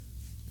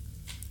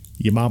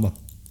Your mama.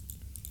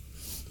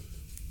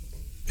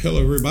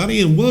 Hello,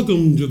 everybody, and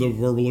welcome to the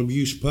Verbal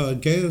Abuse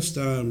Podcast.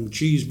 I'm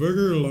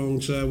Cheeseburger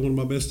alongside one of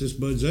my bestest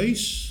buds,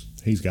 Ace.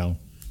 He's gone.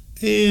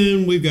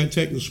 And we've got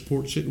technical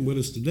support sitting with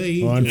us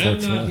today. Well, I'm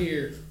not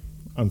here.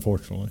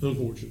 Unfortunately.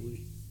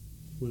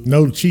 Well,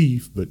 No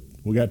chief, but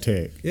we got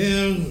tech.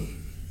 yeah,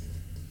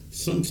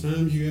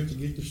 sometimes you have to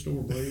get the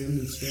store brand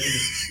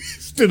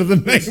Instead of the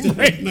name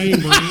brand. name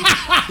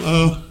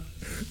brand.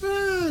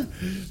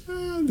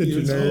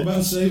 It's all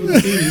about saving a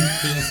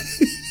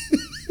penny.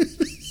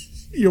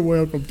 You're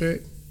welcome, tech.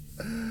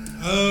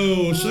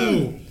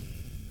 So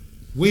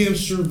we have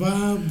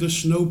survived the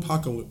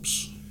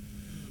snowpocalypse.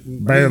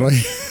 Barely.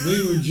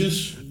 We were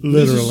just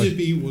Literally.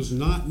 Mississippi was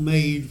not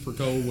made for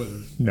cold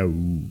weather. No.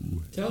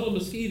 Tell the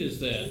mosquitoes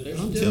that. They're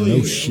I'm still telling No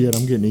you. shit,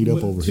 I'm getting eat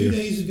up over 2 here.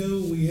 days ago,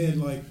 we had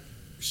like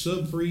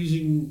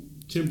sub-freezing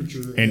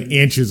temperature And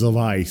inches of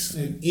ice.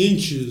 and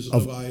inches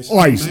of ice.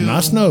 Ice, Now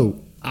not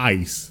snow.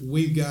 Ice.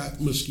 We've got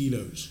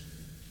mosquitoes,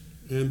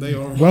 and they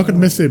are. Welcome to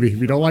Mississippi. If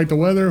you don't like the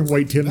weather,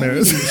 wait 10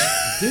 minutes.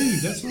 Dude,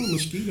 that's not a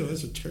mosquito.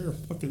 That's a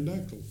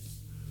pterodactyl.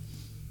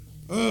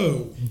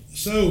 Oh,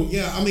 so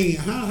yeah. I mean,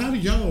 how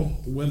did y'all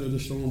weather the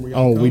storm? Were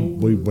y'all Oh,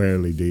 cold? we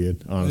barely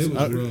did. Honestly,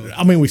 It was rough.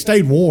 I mean, we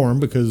stayed warm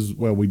because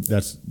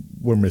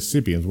we're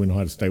Mississippians. We know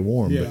how to stay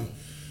warm. Yeah. But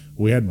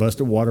we had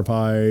busted water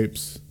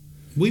pipes.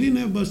 We didn't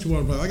have busted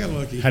water pipe. I got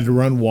lucky. Had to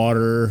run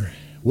water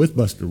with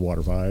busted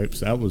water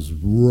pipes. That was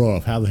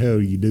rough. How the hell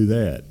do you do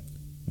that?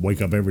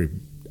 Wake up every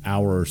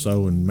hour or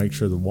so and make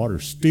sure the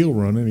water's still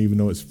running, even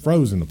though it's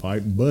frozen. The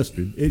pipe and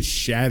busted. It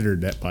shattered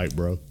that pipe,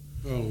 bro.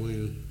 Oh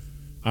man.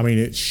 I mean,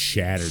 it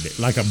shattered it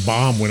like a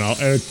bomb went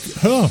off.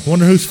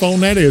 Wonder whose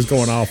phone that is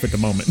going off at the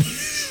moment.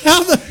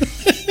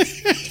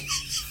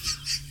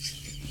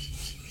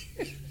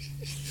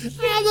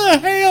 How the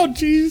hell,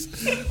 jeez?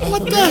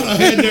 What the? I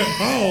had that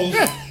pause,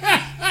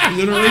 and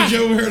then I reach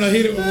over here and I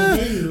hit it with my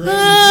finger.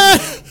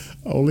 Right?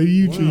 Only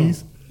you, Wow.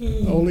 cheese.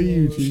 Only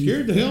you, cheese.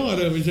 Scared the hell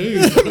out of me too.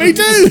 Me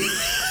too.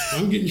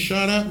 I'm getting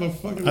shot out by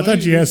fucking. I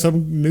thought you had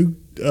some new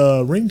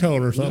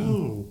ringtone or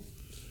something.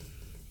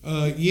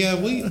 No. Yeah,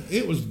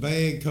 it was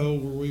bad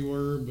cold where we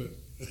were, but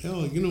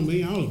hell, you know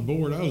me, I was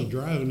bored. I was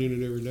driving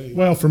in it every day.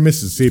 Well, for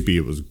Mississippi,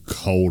 it was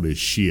cold as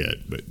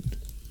shit. But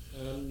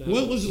No.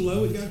 What was the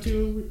low it got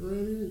to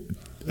around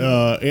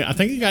here? I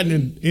think it got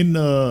in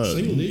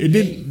Single it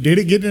digit. did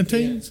it get in the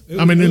teens? It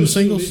I mean, was- in it the was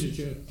single singles.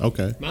 digits, yeah.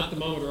 Okay. My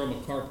thermometer on my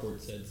carport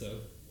said so.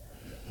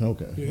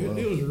 Okay. Yeah,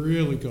 it was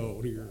really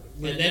cold here.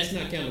 And that's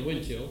not counting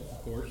wind chill,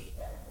 of course.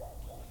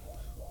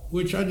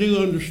 Which I do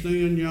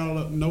understand y'all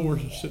up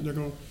north sitting there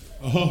going,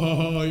 ha ha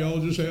ha, y'all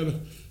just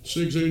had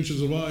 6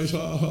 inches of ice,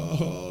 ha ha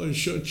ha, and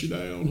shut you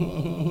down,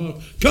 ha ha ha.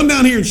 Come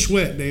down here and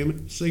sweat, damn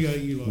it. See how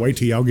you like. Wait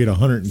till y'all get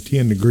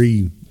 110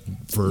 degree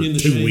for In the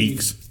 2 shade.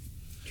 weeks.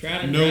 Try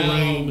to No drive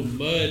rain. on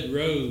mud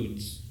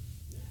roads.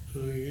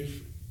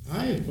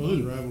 I had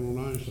fun driving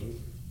on ice,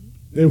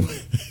 though.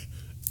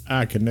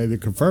 I can neither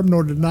confirm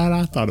nor deny.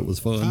 I thought it was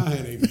fun. I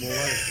had a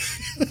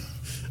blast.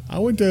 I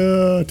went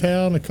to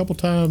town a couple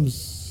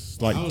times,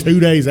 like I was- 2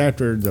 days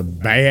after the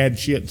bad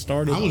shit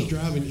started. I was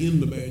driving in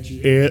the bad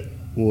shit. It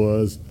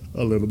was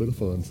a little bit of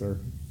fun, sir.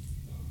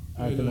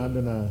 I You know. cannot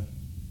deny.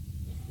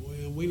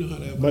 Well, we know how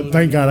to have But fun.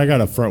 thank God I got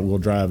a front wheel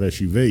drive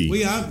SUV.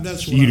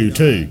 That's what You I do got,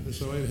 too.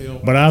 So it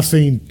helped. But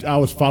I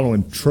was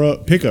following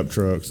pickup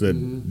trucks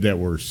that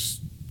were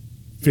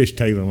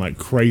fishtailing like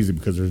crazy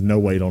because there's no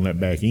weight on that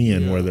back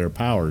end Yeah. where their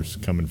power's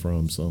coming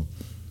from. So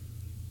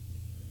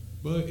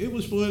But it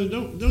was fun. And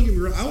don't get me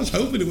wrong. I was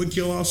hoping it would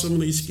kill off some of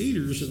these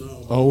skeeters and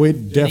all.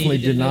 it definitely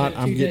He did did not.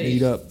 that I'm 2 getting days.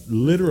 eat up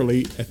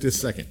literally at this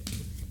second.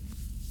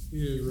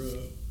 Yeah,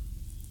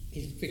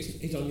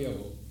 He's on the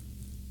elbow.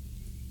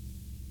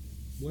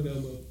 what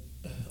elbow?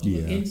 On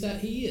Yeah. the inside,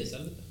 he is.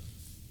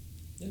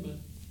 Never mind.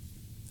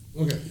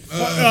 Okay.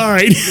 All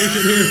right.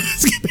 Listen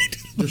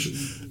here.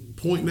 Just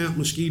pointing out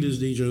mosquitoes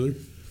to each other.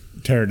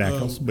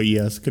 Pterodactyls, but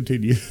yes,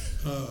 continue.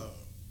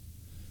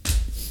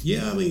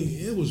 Yeah, I mean,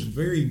 it was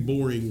very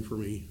boring for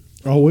me.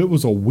 Oh, it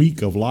was a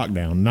week of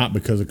lockdown, not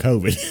because of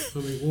COVID. I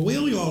mean, well, we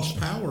only lost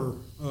power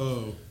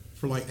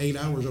for like 8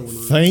 hours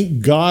overnight.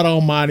 Thank God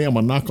Almighty. I'm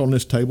gonna knock on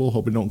this table.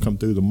 Hope it don't come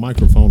through the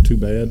microphone too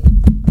bad.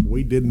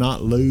 We did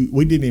not lose.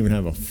 We didn't even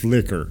have a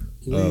flicker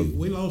of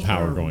We lost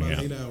power power going for about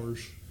out. 8 hours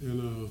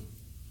and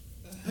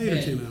I 8 or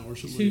had 10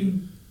 hours. Something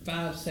Two like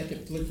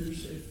 5-second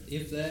flickers,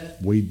 if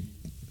that. We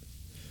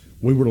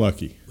were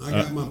lucky. I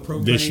got my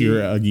propane this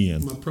year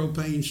again. My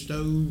propane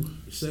stove,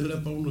 set it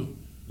up on the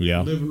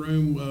Yeah. living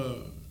room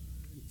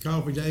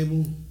coffee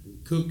table,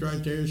 cooked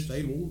right there,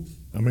 stayed warm.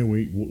 I mean,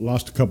 we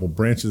lost a couple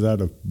branches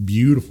out of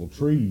beautiful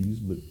trees,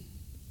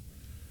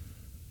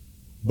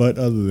 but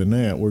other than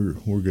that, we're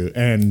good.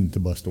 And to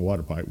bust the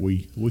water pipe,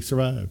 we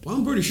survived. Well,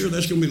 I'm pretty sure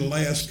that's going to be the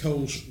last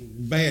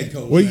bad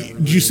cold. Well,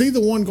 did you see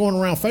the one going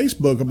around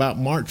Facebook about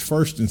March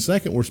 1st and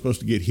 2nd? We're supposed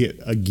to get hit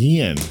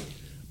again,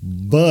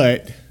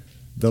 but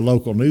the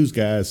local news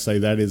guys say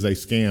that is a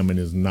scam and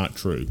is not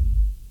true.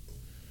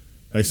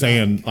 They're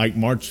saying like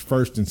March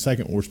 1st and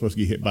 2nd, we're supposed to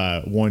get hit by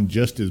one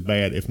just as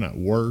bad, if not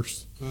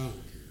worse.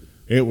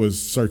 It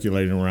was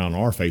circulating around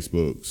our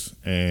Facebooks,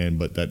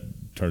 but that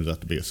turns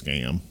out to be a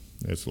scam.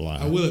 It's a lie.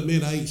 I will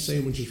admit I ate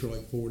sandwiches for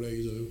like 4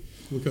 days though,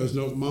 because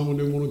no, Mama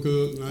didn't want to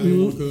cook and I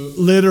didn't want to cook.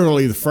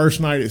 Literally, the first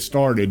night it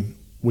started,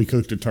 we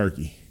cooked a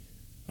turkey.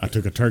 I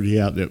took a turkey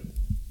out that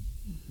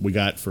we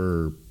got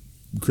for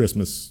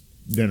Christmas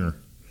dinner.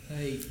 I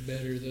ate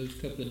better those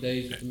couple of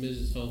days with the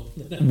missus home.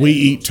 We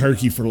eat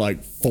turkey for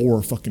like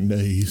 4 fucking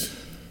days.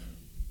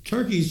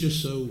 Turkey's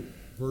just so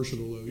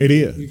versatile though. It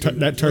is. You can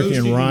That turkey roast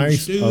and it, you can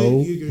rice, stew it,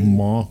 oh you can-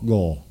 my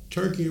God.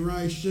 Turkey and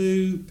rice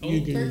stew. Cold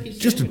You can. turkey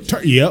Just a sandwiches.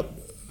 turkey, yep.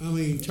 I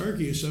mean,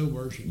 turkey is so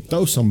versatile.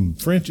 Throw some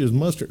French's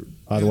mustard.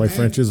 By the way, And-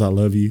 French's, I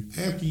love you.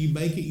 After you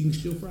bake it, you can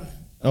still fry it.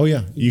 Oh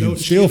yeah, you Throw can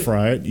it- still shit it.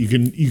 fry it. You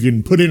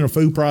can put it in a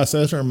food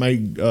processor and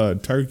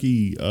make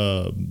turkey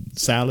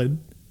salad.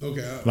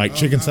 Okay. Like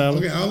chicken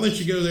salad? Okay, I'll let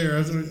you go there.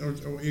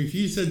 If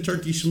you said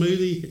turkey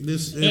smoothie,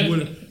 this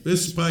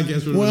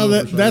podcast would have Well, been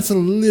over, so. that's a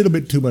little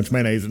bit too much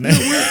mayonnaise in that.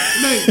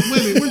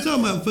 Wait a minute. We're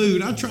talking about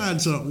food. I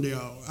tried something,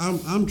 y'all.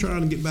 I'm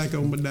trying to get back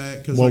on my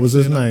diet. Cause What like was I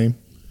his said, name?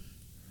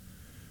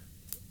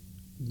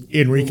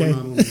 Enrique.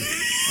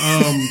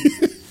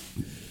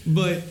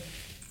 But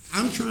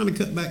I'm trying to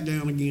cut back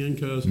down again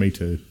because Me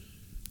too.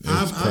 It's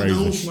I've gone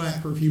crazy.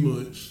 slack for a few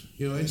months.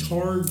 You know, it's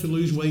hard to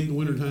lose weight in the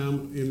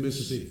wintertime in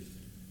Mississippi.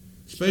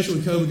 Especially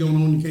with COVID going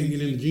on, you can't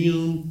get in the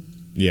gym.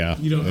 Yeah,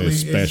 You know, I mean,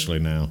 especially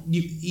now.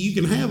 You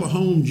can have a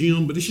home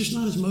gym, but it's just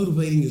not as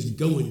motivating as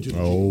going to the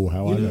Oh, gym.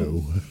 how you I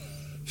know.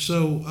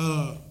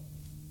 So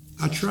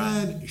I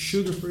tried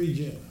sugar-free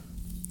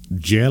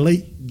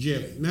Jelly.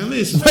 jelly. Now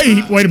listen.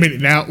 Wait a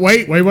minute. Now,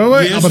 wait. Yes, I'm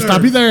gonna sir.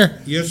 stop you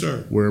there. Yes,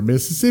 sir. We're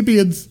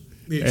Mississippians,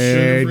 It's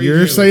and sugar-free you're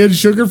jelly. saying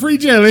sugar-free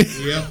jelly.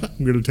 Yep.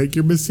 I'm gonna take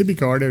your Mississippi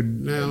card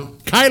and Now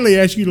kindly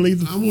ask you to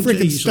leave the I'm gonna tell you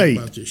freaking something state.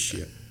 about this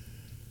shit.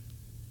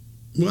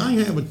 Well, I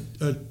can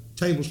have a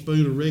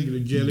tablespoon of regular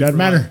jelly. Doesn't for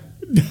matter.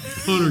 Like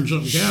 100 and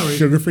something calories.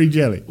 Sugar-free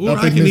jelly. Or Up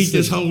I in can eat this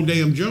Mississippi. whole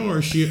damn jar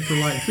of shit for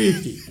like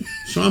 50.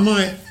 So I'm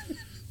like,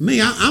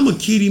 I'm a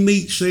kitty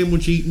meat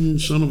sandwich eating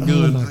son of a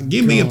gun. my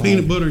Give me a God.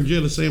 peanut butter and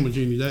jelly sandwich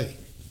any day.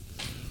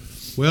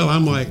 Well,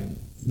 I'm like,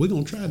 we're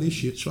gonna try this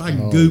shit. So I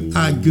goop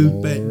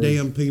that Lord.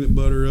 damn peanut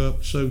butter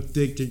up so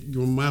thick that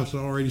your mouth's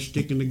already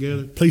sticking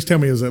together. Please tell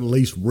me it's at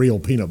least real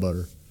peanut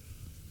butter.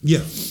 Yeah.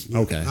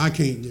 Okay. I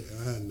can't.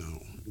 No.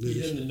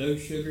 You done the no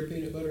sugar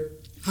peanut butter?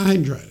 I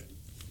hadn't tried it,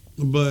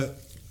 but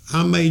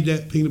I made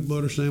that peanut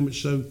butter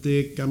sandwich so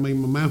thick. I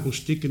mean, my mouth was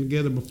sticking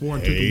together before I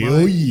took a Hell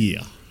bite.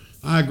 yeah.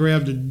 I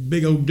grabbed a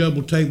big old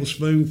double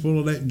tablespoon full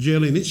of that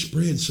jelly, and it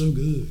spread so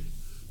good.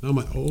 I'm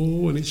like,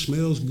 oh, and it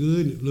smells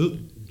good, and it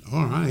looked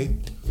all right.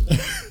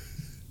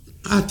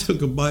 I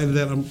took a bite of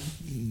that.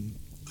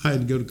 I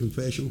had to go to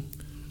confessional.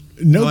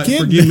 No Like,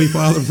 kidding. forgive me,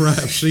 Father, for I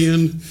have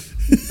sinned.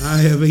 I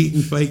have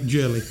eaten fake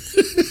jelly.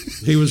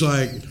 He was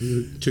like,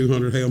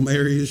 200 Hail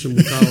Marys, and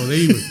we'll call it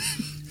even.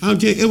 I'll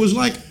tell you, it was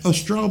like a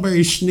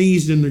strawberry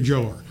sneezed in the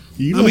jar.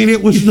 You I look- mean,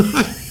 it was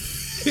not.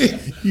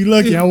 You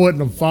lucky I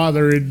wasn't a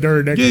father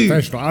during that Dude,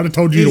 confessional. I'd have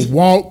told you to it's-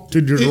 walk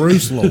to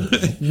Jerusalem. Walk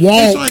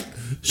It's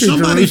like to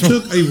somebody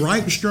Jerusalem. took a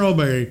ripe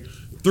strawberry,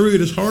 threw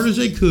it as hard as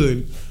they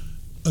could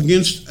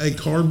against a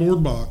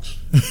cardboard box,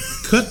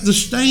 cut the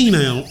stain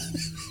out,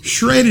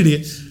 shredded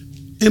it,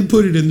 and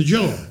put it in the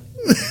jar.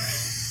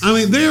 I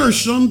mean, there are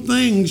some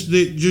things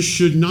that just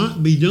should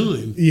not be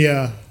done,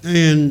 Yeah.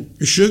 and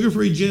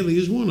sugar-free jelly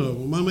is one of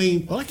them. I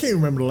mean, Well, I can't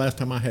remember the last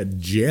time I had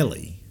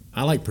jelly.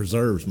 I like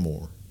preserves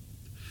more.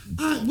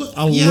 I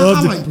I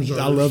like preserves.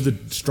 I love the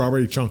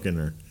strawberry chunk in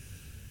there.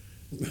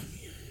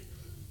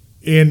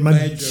 In my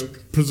Bad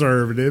joke.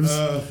 preservatives,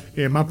 Uh,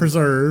 in my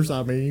preserves,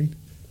 I mean.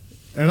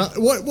 And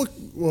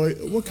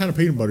what kind of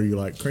peanut butter you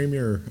like? Creamy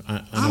or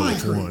I I know like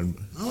which cream. one.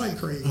 I like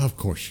cream. Of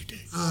course you do.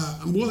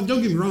 Well,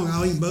 don't get me wrong.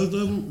 I'll eat both of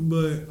them,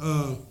 but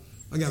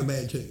I got a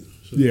bad tooth.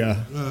 So,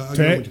 Yeah. I go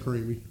Tech? with the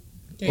creamy.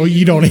 Well,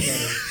 you don't.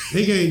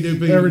 He can't do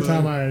peanut Every butter.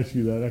 time I ask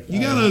you that, You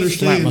got to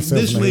slap understand,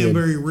 myself this in the man head.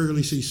 very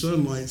rarely sees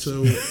sunlight,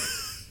 so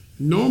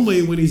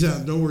normally when he's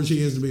outdoors,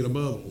 he has to be in a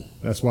bubble.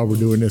 That's why we're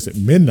doing this at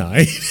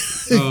midnight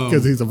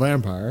because he's a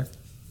vampire.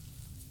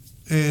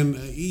 And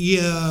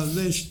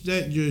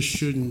that just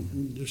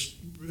shouldn't. Just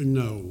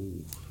no.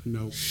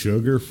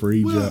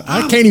 Sugar-free Well, jelly.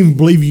 I can't even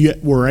believe you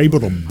were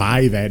able to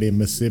buy that in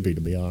Mississippi.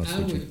 To be honest I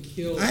with you, would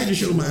kill. I had to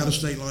show my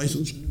out-of-state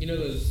license. You know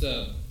those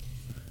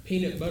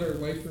peanut butter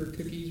wafer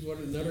cookies? What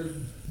are Nutter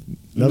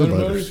Nutter Nutter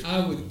Butters.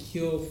 I would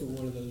kill for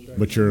one of those. Right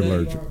But you're now. They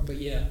allergic. are, but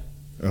yeah.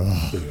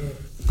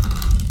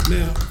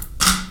 Now,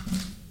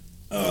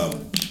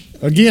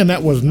 Again,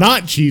 that was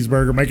not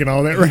cheeseburger making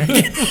all that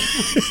racket.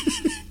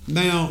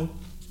 now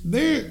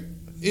there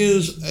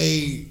is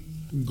a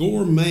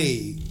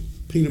gourmet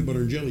peanut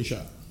butter and jelly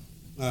shop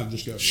I've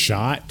discovered.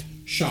 Shot.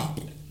 Shop.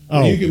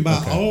 Oh, Where you can buy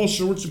okay. all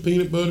sorts of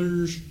peanut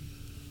butters,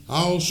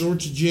 all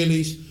sorts of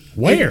jellies.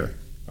 Where?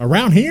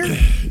 Around here?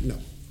 No.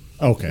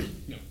 Okay.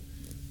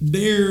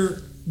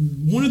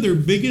 One of their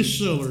biggest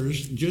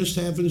sellers just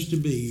happens to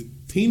be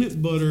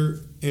peanut butter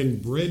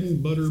and bread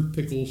and butter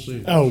pickle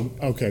sandwich. Oh,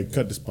 okay.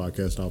 Cut this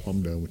podcast off.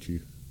 I'm done with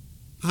you.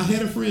 I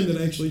had a friend that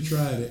actually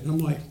tried it, and I'm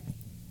like,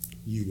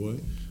 you what?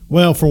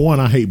 Well, for one,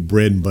 I hate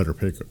bread and butter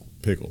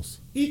pickles.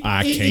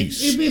 I can't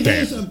If it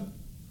has stand. a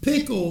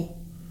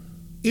pickle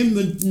in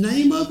the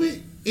name of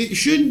it, it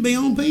shouldn't be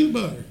on peanut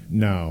butter.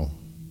 No.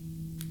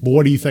 But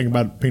what do you think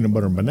about peanut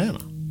butter and banana?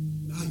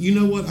 You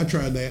know what? I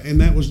tried that, and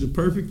that was the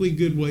perfectly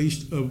good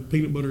waste of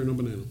peanut butter and a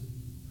banana.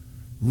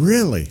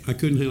 Really? I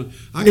couldn't handle it.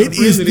 I got a It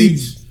friend is that the-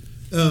 eats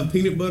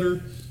peanut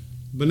butter,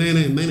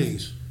 banana, and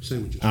mayonnaise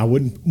sandwiches. I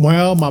wouldn't.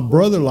 Well, my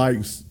brother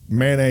likes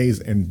mayonnaise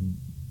and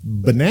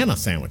banana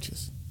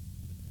sandwiches.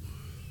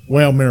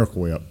 Well,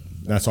 Miracle Whip.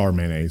 That's our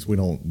mayonnaise. We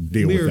don't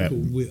deal Miracle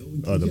with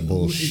Whip. that other Yeah,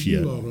 bullshit.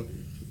 you oughta-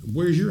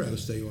 Where's your out of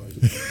state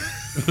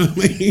license? I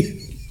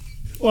mean,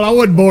 Well, I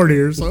wasn't born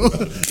here, so.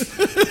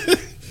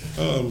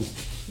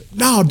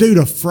 No, dude,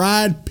 a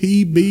fried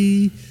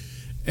PB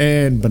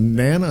and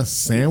banana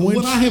sandwich,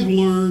 what I have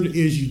learned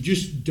is you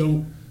just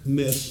don't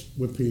mess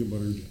with peanut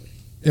butter and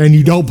jelly. and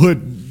you don't put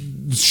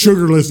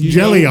sugarless You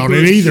jelly don't on put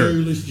it either.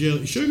 Sugarless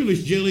jelly.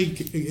 Sugarless jelly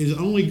is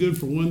only good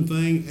for one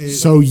thing. And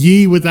So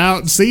ye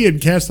without seeing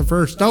cast the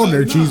first stone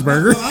there, No,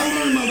 cheeseburger. I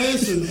learned my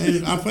lesson,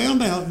 and I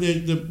found out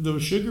that the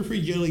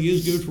sugar-free jelly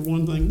is good for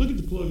one thing. Look at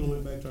the plug on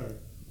that back tire.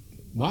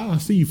 Wow, I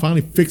see you finally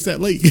fixed that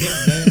leak.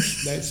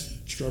 That's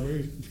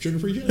strawberry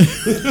sugar-free jelly.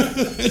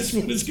 That's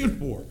what it's good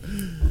for.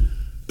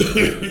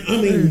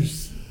 I mean,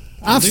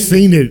 I've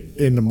seen it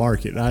in the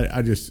market. Wow,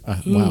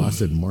 I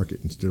said market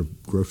instead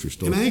of grocery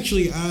store. and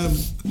actually,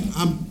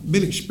 I've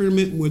been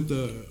experimenting with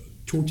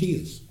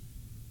tortillas.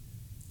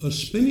 A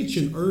spinach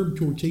and herb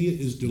tortilla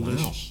is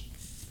delicious.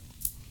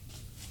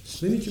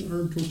 Spinach and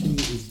herb tortilla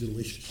is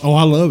delicious. Oh,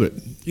 I love it.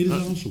 It is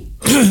awesome.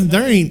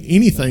 There ain't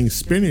anything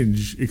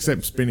spinach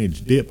except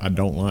spinach dip I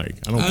don't like.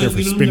 I don't care for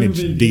I've never spinach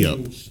been dip.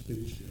 big on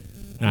spinach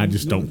dip. I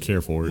just don't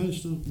care for I it.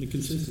 just don't, the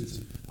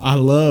consistency. I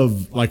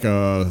love like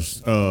a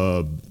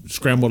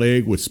scrambled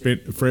egg with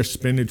fresh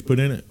spinach put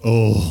in it.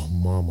 Oh,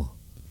 mama,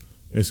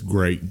 it's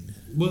great.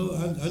 Well,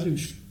 I do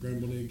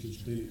scrambled eggs and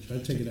spinach. I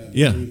take it out.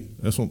 Yeah,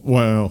 that's what.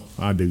 Well,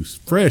 I do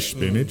fresh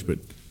spinach, but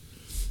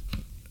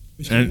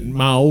and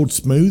my old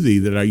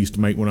smoothie that I used to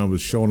make when I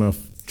was showing off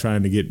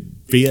trying to get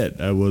fit,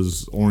 I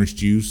was orange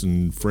juice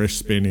and fresh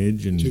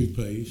spinach and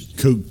Toothpaste.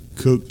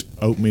 cooked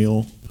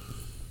oatmeal.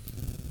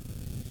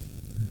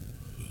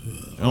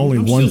 Only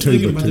I'm one still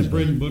tube thinking of about this toothpaste.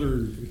 bread and butter.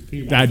 And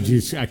peanut I butter.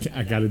 just I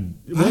gotta.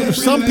 I had a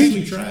Some friend that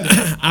actually people tried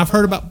it. I've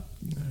heard about.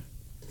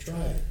 Try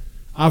it.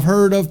 I've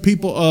heard of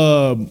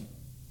people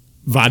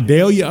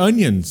Vidalia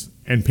onions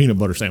and peanut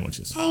butter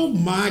sandwiches. Oh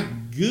my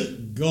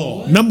good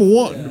God! Number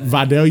one,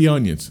 Vidalia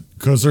onions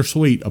because they're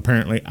sweet.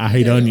 Apparently, I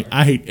hate onion.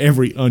 I hate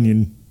every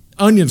onion.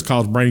 Onions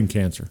cause brain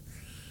cancer,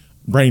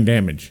 brain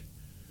damage.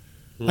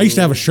 I used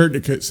to have a shirt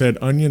that said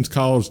 "Onions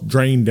cause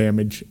drain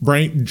damage,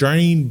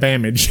 drain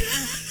damage."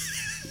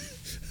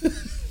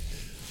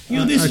 You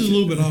know, this is a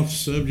little bit off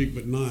subject,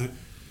 but not.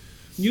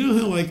 You know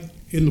how, like,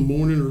 in the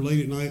morning or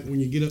late at night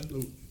when you get up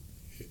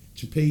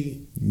to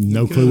pee,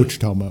 No you clue kinda- what you're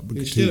talking about. But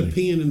Instead of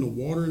continue. peeing in the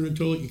water in the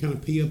toilet, you kind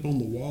of pee up on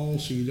the wall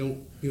so you don't,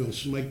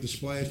 make the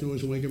splash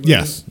noise and wake everybody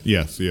Yes, up.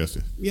 yes.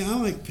 Yeah, I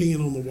like peeing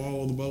on the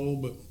wall of the bowl,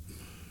 but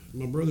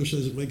my brother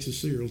says it makes the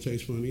cereal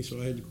taste funny, so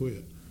I had to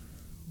quit.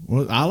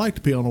 Well, I like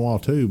to pee on the wall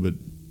too, but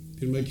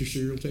Did it make your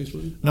cereal taste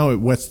funny? no,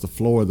 it wets the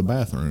floor of the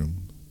bathroom.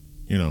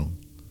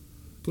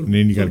 Put a- And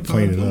then you put got a to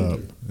clean potted it plant up,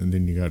 there. and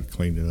then you got to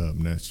clean it up,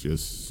 and that's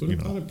just Put a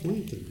potted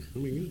plant there. I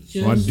mean,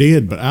 Just, Well, I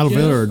did, but aloe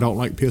vera just- don't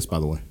like piss, by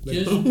the way.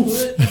 Just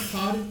put a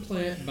potted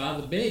plant by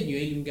the bed. You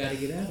ain't even got to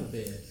get out of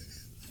bed.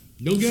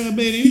 don't get out of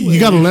bed anyway. You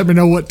got to let me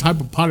know what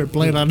type of potted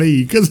plant I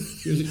need, because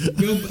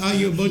Go buy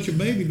you a bunch of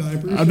baby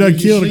diapers. I've done you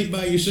killed sleep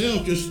by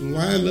yourself. Just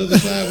lie on the other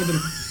side with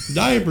the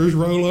diapers.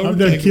 Roll over. I've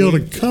done take killed a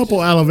week.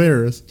 couple aloe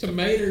veras.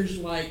 Tomatoes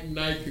like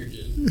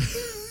nitrogen.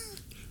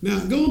 Now,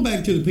 going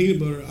back to the peanut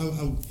butter,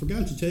 I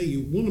forgot to tell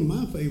you, one of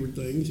my favorite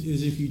things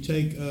is if you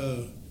take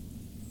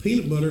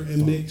peanut butter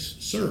and mix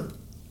syrup,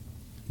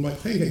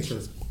 like pancake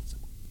syrup.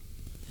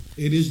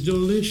 It is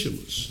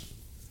delicious.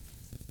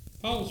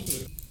 Pause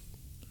for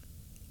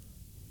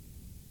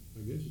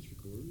I guess it's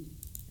recording.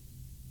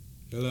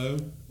 Hello?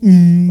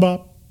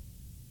 Bop.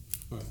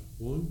 All right,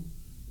 1,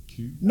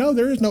 2. No,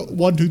 there is no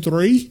 1, 2,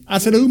 3. I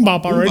said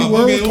bop already. Oombop,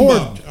 We're okay,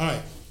 recording. oombop. All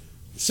right.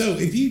 So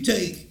if you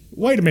take,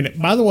 Wait a minute.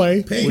 By the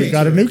way, Pancake we've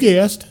got a syrup. new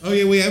guest. oh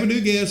yeah, we have a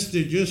new guest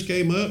that just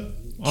came up.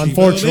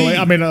 Unfortunately,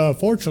 Chief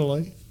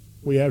fortunately,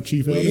 we have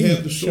Chief LD. LD We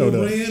have the showed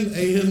store up. brand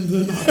and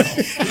the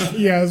knockoff.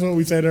 Yeah, that's what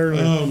we said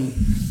earlier. We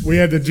We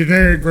had the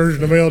generic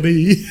version of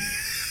LD.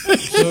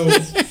 so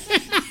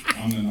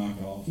I'm the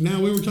knockoff.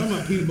 now we were talking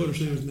about peanut butter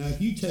sandwich. Now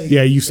if you take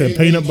Yeah, you said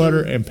pancake peanut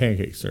butter syrup and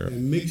pancake syrup.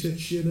 and mix that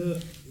shit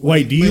up.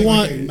 Wait, do you make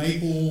want- like a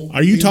maple?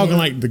 Are you peanut talking butter?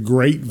 like the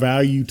great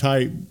value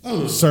type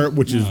Oh, no. syrup,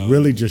 which is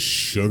really just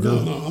sugar?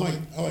 No,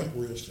 I like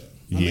real stuff.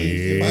 I mean, Yeah,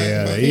 if I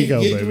there you can't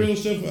go, get the baby. real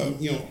stuff,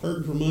 I'm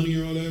hurting for money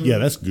or whatever. Yeah,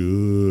 that's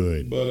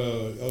good. But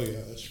oh yeah,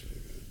 that's really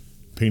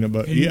good. Peanut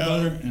butter. Peanut Yeah.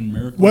 butter and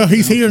miracle. Well,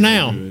 he's here Sounds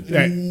now. good.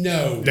 There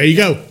No. there you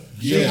go.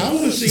 Yeah, I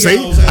want to see. See,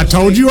 y'all's I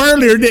told you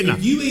earlier, didn't I?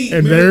 If you eat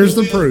And Miracle there's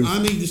the Whip, proof.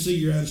 I need to see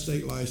your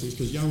out-of-state license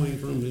because y'all ain't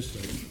from this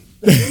state.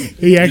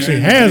 He actually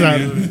has out.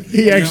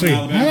 He Yeah, actually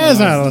Alabama has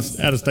license.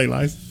 out of state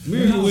license.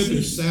 Miracle Whip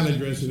is salad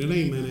dressing. It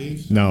ain't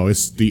mayonnaise. No,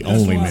 it's the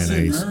That's only why I said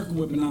mayonnaise. Miracle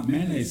Whip and not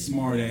mayonnaise,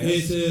 smart ass.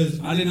 It says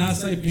I did not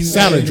say peanut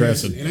Salad butter.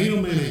 dressing. It ain't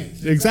no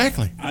mayonnaise.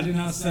 Exactly, I did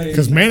not say.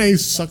 because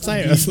mayonnaise sucks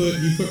ass.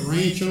 You put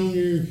ranch on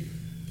your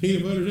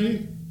peanut butter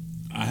thing?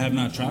 I have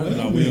not tried it.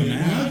 I Well, will man,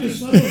 now. I just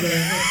saw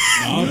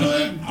that. No, You know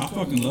what? I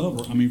fucking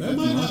love. I mean, That fucking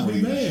might love not be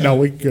ranch. bad. No,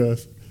 we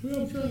cuss.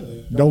 We'll try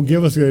that. Don't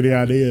give us any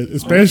ideas,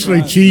 especially I'll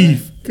try it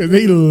Chief, because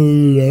he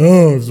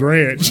loves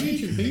ranch.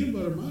 Ranch and peanut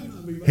butter might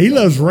not be bad. He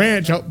loves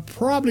ranch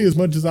probably as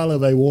much as I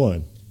love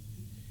A1.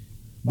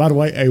 By the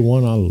way,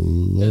 A1, I Those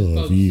love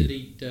folks that you.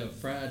 eat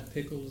fried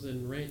pickles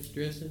and ranch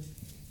dressing.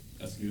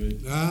 That's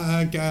good.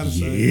 I gotta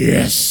say.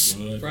 Yes.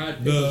 Good.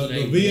 Fried The pickles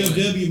and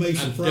BMW makes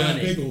some I've fried done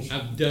it. pickles.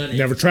 I've done it.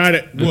 Never tried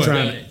it. I've We'll try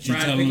done it. it. Did you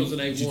Fried tell pickles him?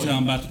 and Did you A1. tell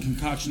him about the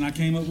concoction I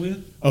came up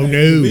with? Oh,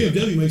 no.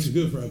 BMW makes some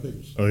good fried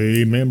pickles.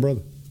 Amen,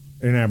 brother.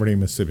 In Aberdeen,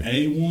 Mississippi.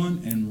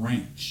 A1 and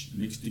ranch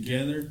mixed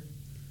together.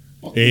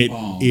 Fucking It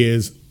bomb.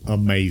 is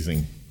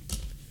amazing.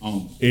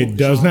 It Pork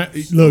does not.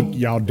 chops. Look,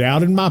 y'all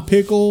doubted my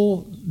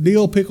pickle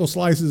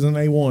slices in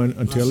A1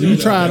 until I you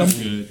said tried That's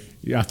them. good.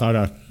 Yeah, I thought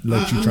I'd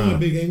let you I'm try not a them.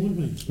 big A1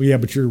 fan. Well, yeah,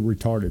 but you're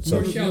retarded. So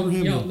Of course, y'all, Never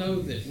had y'all one.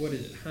 know that, what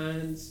is it,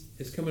 Heinz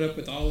is coming up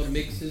with all the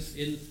mixes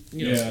in,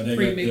 Yeah, they got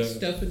pre-mixed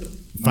the- stuff in the,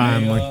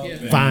 finally, Mayo Yeah.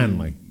 and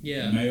finally,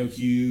 yeah. Mayo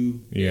Q.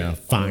 yeah, Ranch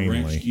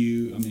finally.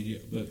 Q. I mean, yeah,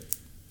 but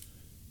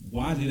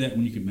why do that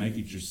when you can make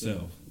it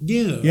yourself?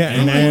 Yeah. Yeah,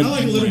 and I add-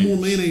 like a little ranch. more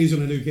mayonnaise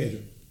than I do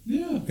ketchup.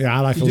 Yeah. Yeah,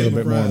 I like a You little dip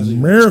bit my more fries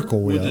in.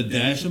 Miracle With a Whip.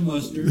 dash of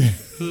mustard. Mix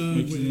it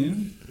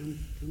in.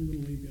 I'm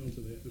gonna leave y'all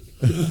to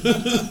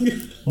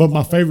that. But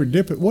my favorite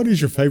dip. What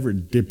is your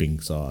favorite dipping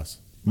sauce?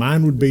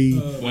 Mine would be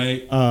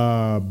Wait,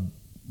 uh,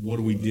 what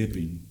are we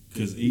dipping?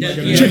 Because Yeah.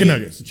 chicken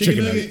nuggets.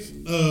 Chicken nuggets.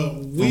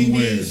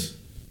 Wendy's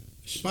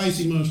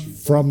spicy mustard.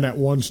 From that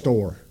one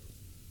store.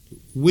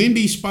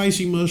 Wendy's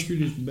spicy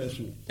mustard is the best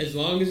one. As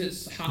long as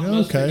it's hot Yeah,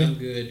 mustard, okay. I'm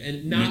good.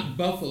 And not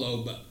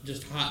buffalo, but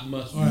just hot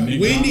mustard. All right.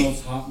 McDonald's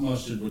Wendy's- hot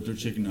mustard with their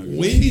chicken nuggets.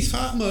 Wendy's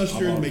hot I'm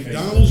mustard, on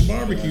McDonald's Facebook.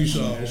 barbecue Yeah,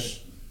 sauce,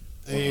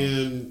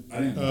 and I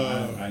didn't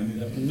know. I knew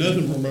that.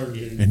 nothing from Burger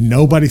King. And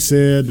nobody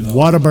said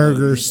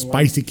Whataburger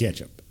spicy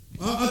ketchup.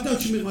 I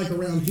thought you meant like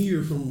around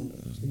here from.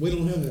 We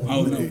don't have one.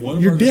 Oh no!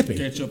 Whataburger You're dipping.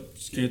 Ketchup,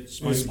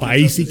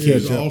 Spicy It is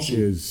ketchup awesome.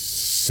 is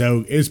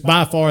so. It's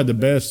by far the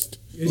best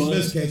It's the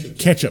best ketchup.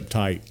 ketchup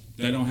type.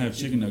 They don't have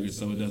chicken nuggets,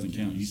 so it doesn't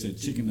count. You said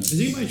chicken nuggets. Has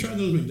anybody tried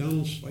those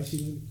McDonald's spicy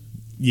nuggets?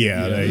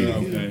 Yeah, Yeah, they they're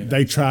okay.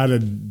 they try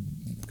to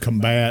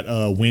combat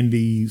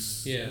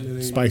Wendy's Yeah.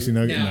 spicy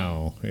nugget.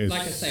 Now, no, it's,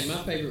 Like I say,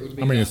 my favorite would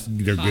be I mean, the it's-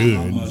 they're hot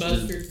good.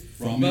 mustard.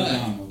 From but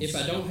McDonald's. if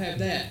I don't have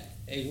that,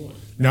 A1.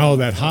 no,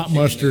 that hot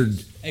Chicken mustard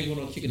nuggets. A1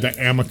 on chicken the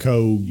nuggets.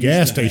 Amoco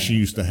gas to station have.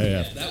 used to have.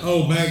 Yeah, that was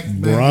Oh, awesome. back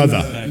Brother.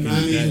 in the Back in the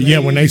 90s. day. Yeah,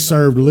 when they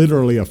served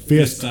literally a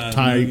fist Fist-sized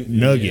type nugget,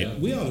 nugget. yeah.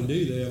 We ought to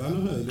do that. I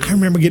know how to do I it.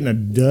 remember getting a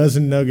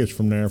dozen nuggets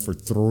from there for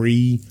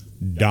 $3.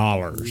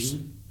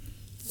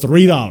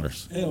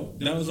 $3. Hell,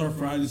 that was our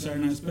Friday,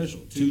 Saturday night special.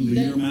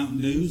 2-liter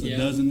Mountain Dews, Yeah. a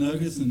dozen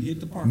nuggets, and hit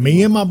the park.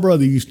 Me and my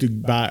brother used to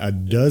buy a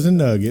dozen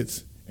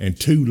nuggets and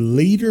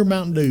 2-liter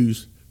Mountain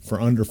Dews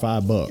for under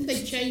 $5.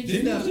 They changed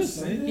Didn't I the just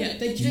say that? Yeah,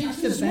 they changed I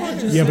the just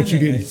batter. watched Yeah, but you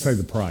didn't say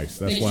the price.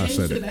 That's They why I changed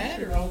said the it.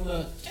 batter on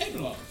the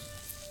tablecloths.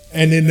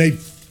 And then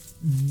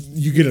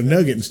you get a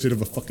nugget instead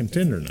of a fucking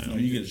tender No, now.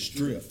 you get a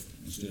strip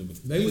instead of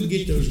a. They would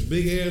get those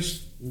big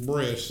ass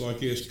breasts like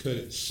this, cut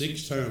it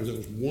 6 times. It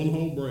was one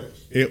whole breast.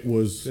 It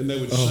was. Then they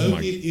would oh soak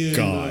my it in,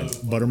 god,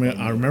 buttermilk.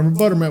 I remember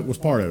buttermilk was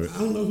part of it. I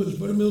don't know if it was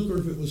buttermilk or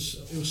if it was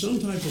some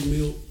type of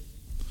milk,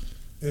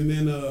 and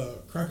then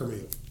cracker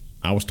milk.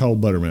 I was told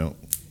buttermilk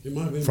It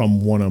might have been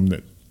from one of them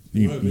that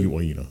Might have been.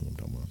 well, you know who I'm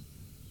talking about.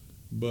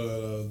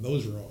 But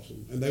those are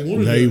awesome, and they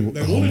wanted They- to,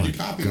 they oh wanted my to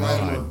copyright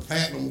them or God.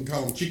 patent them and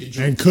call them chicken And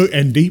chunks. cook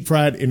and deep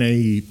fried in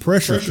a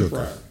pressure Pressure cooker.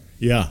 fryer.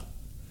 Yeah,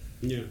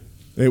 Yeah,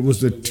 it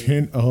was the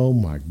 10. Oh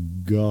my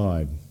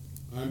god.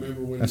 I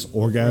remember when That's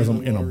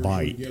orgasm in a friend of ours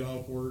bite. would get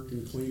off work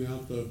and clean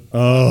out the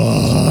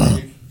Oh,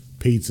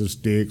 pizza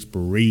sticks,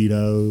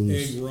 burritos.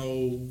 egg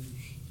rolls.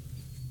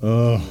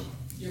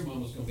 Your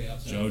mama's gonna be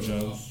outside.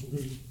 JoJo's.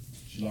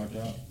 She locked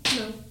out.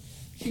 No,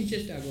 she's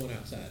just out going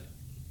outside.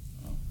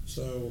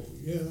 So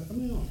yeah, I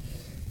mean,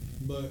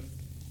 but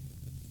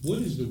what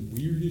is the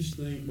weirdest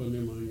thing? Well,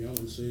 never mind. Y'all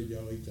done said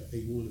y'all eat the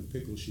A1 and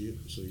pickle shit.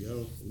 So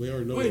y'all, we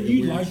already know. Wait, that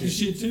you weird like the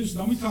shit too? So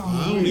don't be talking.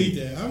 I don't eat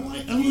that. I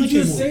don't You like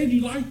just A1. said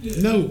you liked it.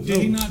 No, Did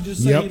he no. not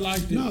just say Yep. he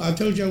liked it? No, I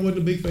told you I wasn't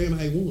a big fan of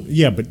A1.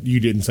 Yeah, but you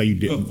didn't say you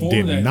did Before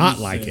that, not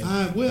you like said-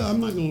 it. Well, I'm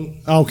not gonna.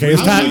 Okay,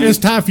 it's I time. wouldn't- It's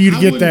time for you to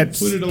I get wouldn't that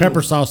put it on-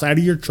 pepper sauce out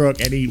of your truck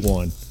and eat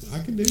one. I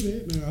can do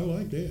that. No, I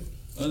like that.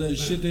 Oh, that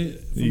shit that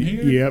from Y-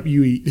 here? Yep,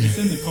 you eat. It's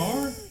in the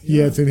car?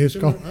 Yeah, it's in his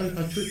car.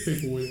 I trick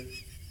people with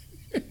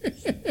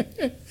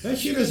it. That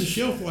shit has a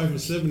shelf life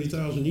of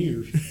 70,000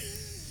 years.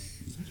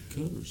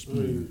 Covers. I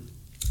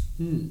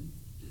mean,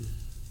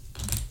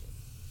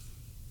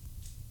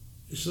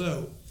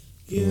 So,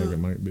 Feel like it yeah,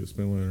 might be a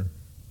spilling.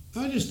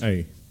 I just.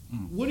 Hey,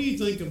 What do you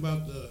think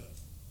about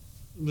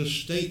the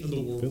state of the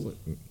feel world?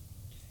 it.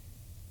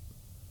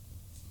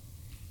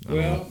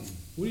 Well,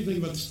 What do you think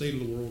about the state of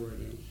the world right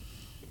now?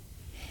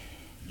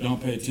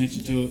 Don't pay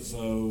attention to it,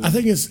 so I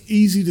think it's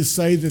easy to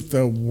say that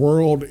the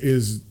world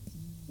is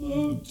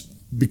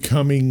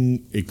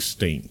becoming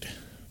extinct,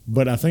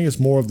 but I think it's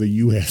more of the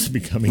U.S.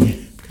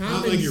 becoming.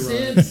 common think you're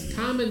right. sense.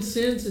 Common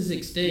sense is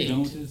extinct.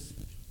 don't just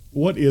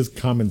What is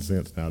common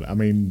sense now? I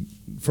mean,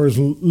 for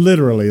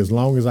literally as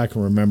long as I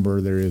can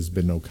remember, there has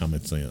been no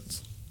common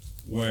sense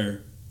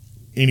where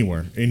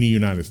anywhere in the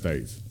United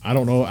States. I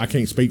don't know. I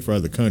can't speak for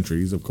other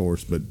countries, of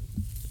course, but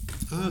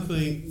I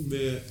think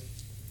that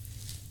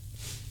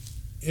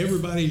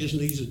everybody just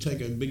needs to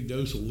take a big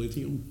dose of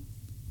lithium.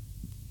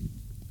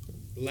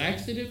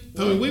 Laxative.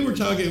 I mean, we were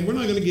talking, we're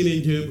not going to get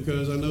into it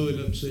because I know it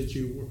upsets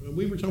you.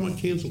 We were talking about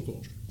cancel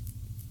culture.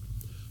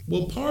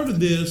 Well, part of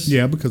this,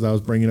 yeah, because I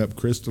was bringing up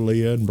Chris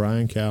D'Elia and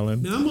Brian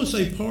Callen. now I'm going to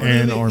say part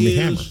And of it Armie is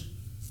Hammer.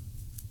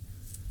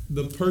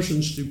 the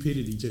person's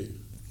stupidity too.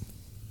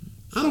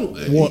 I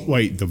don't. What?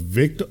 Wait, the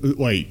victim.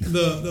 Wait,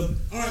 The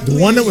all right, the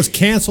let one me that was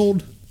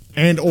canceled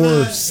and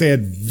or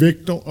said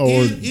victim or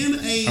in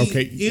a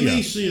okay,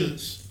 yeah.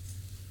 sense.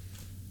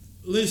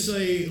 Let's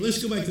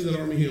go back to that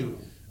Armie Hammer.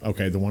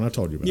 okay, the one I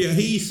told you about. Yeah,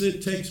 he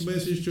sent text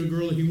message to a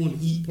girl that he wanted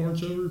to eat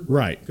parts of her.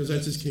 Right. Because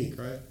that's his kink,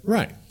 right?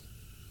 Right.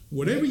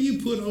 Whatever you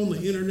put on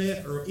the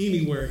internet or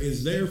anywhere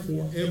is there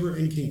forever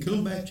and can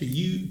come back to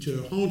you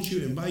to haunt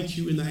you and bite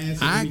you in the ass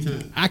at any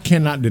time. I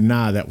cannot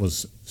deny that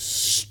was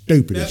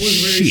stupid That as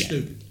was very shit.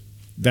 stupid.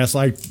 That's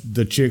like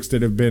the chicks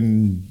that have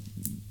been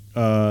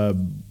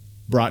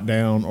brought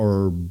down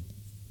or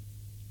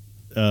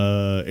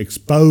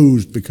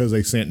exposed because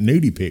they sent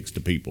nudie pics to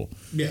people.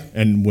 Yeah.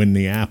 And when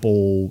the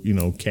Apple,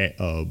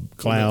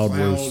 cloud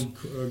was,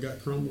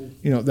 Got crumbled.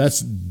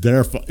 that's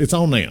their fault. It's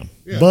on them.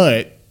 Yeah.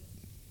 But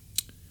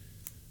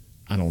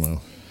I don't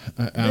know.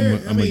 I'm There- I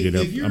gonna mean, get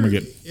up. if you're- I'm gonna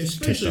get ticked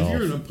especially if you're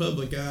off. in a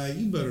public eye,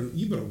 you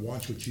better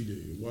watch what you do.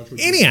 Watch what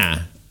you Any do.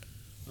 eye.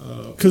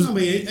 'Cause I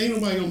mean, ain't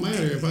nobody gonna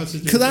matter if I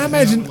sit there. Because I and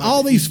say, imagine like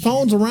all to these eat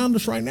phones around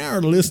us right now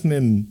are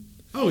listening.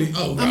 you. Oh, I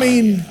God,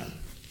 mean, yeah.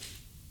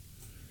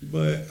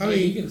 But I I mean,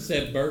 you mean, can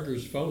set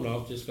Burger's phone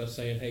off just by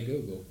saying, "Hey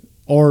Google."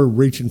 or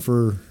reaching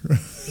for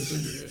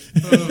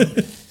uh,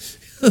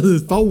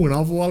 his phone went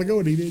off a while ago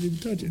and he didn't even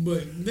touch it.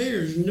 but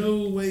there's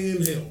no way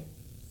in hell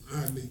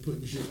I'd be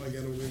putting shit like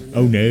that over there.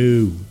 Oh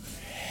no,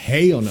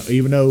 hell no!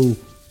 Even though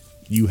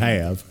you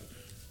have,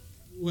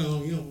 Well,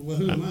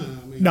 who am I?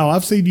 I mean, no,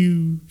 I've seen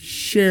you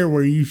share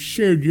where you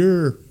shared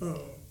your.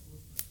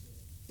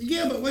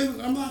 yeah, but wait,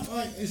 I'm not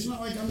like it's not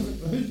like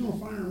who's gonna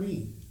fire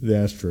me?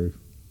 That's true.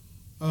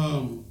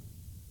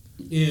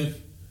 If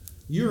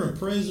you're a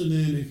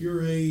president, if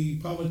you're a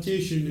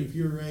politician, if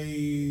you're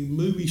a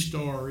movie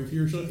star, if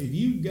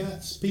you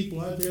got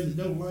people out there that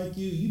don't like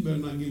you, you better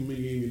not give them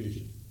any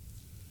ammunition.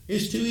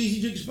 It's too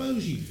easy to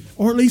expose you.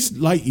 Or at least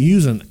like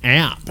use an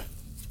app,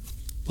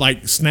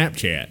 like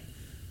Snapchat.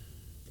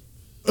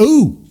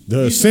 Ooh,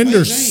 the Use a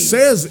sender fake name.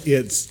 says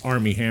it's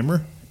Armie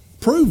Hammer.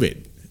 Prove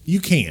it. You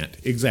can't.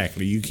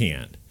 Exactly, you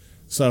can't.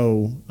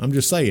 So I'm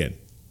just saying.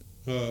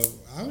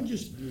 I would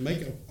just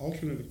make an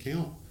alternate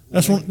account.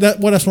 That's what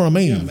I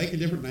mean. Yeah, make a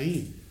different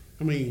name.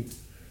 I mean,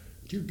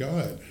 dear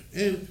God.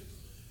 And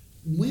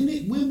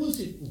when was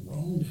it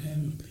wrong to have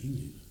an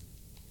opinion?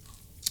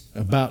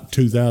 About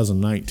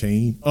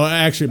 2019. Oh,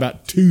 actually,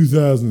 about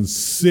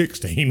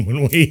 2016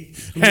 when we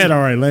had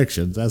our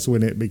elections. That's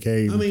when it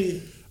became I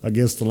mean,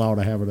 against the law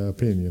to have an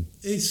opinion.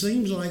 it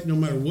seems like no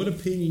matter what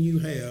opinion you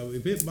have,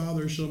 if it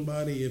bothers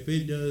somebody, if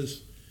it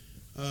does,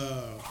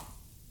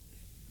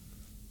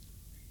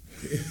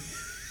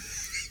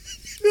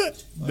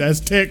 That's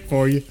tech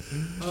for you.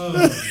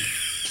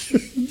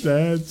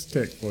 That's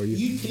tech for you.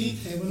 you can't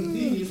have an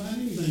opinion about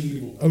anything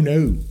anymore. Oh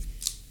no.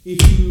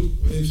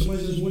 If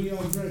somebody says, "What do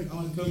y'all drink?"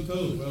 I like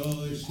Coca-Cola. Well,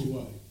 there's too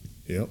white.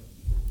 Yep.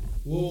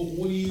 Well,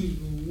 what do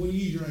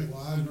you drink?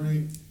 Well, I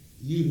drink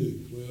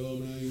Yoo-hoo. Well,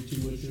 now you're too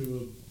much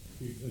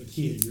of a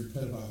kid. You're a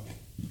pedophile.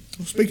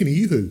 Well, speaking of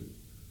Yoo-hoo,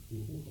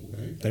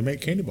 Okay, they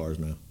make candy bars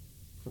now.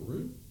 for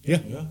real. Yeah.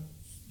 yeah.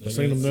 I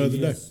seen them the other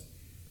day.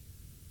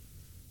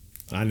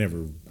 I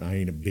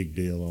ain't a big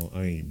deal on.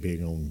 I ain't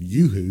big on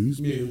Yoo-hoos.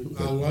 Yeah,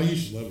 I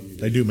used to love you.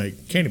 They do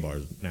make candy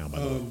bars now, by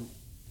the way.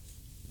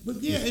 But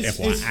yeah, it's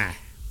FYI.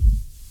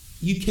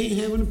 you can't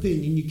have an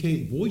opinion. You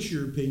can't voice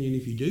your opinion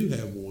if you do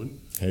have one.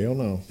 Hell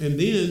no. And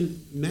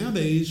then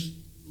nowadays,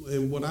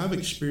 and what I've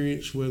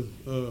experienced with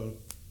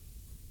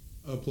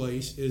a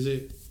place is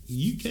that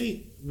you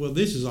can't. Well,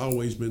 this has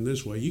always been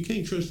this way. You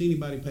can't trust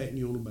anybody patting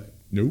you on the back.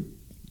 Nope.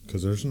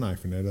 Because there's a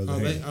knife in that other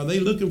hand. Are they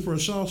looking for a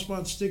soft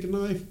spot to stick a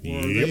knife, or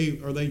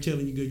Yep. are they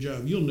telling you good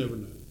job? You'll never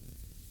know.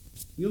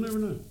 You'll never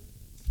know.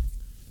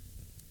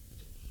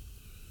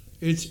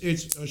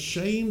 It's a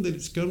shame that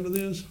it's come to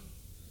this.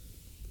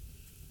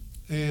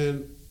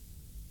 And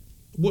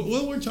what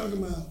we're talking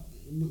about,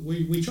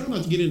 we try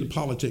not to get into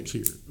politics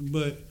here,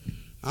 but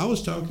I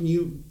was talking to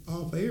you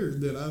off air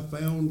that I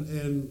found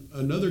in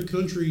another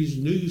country's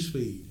news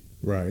feed.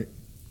 Right.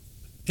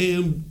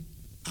 And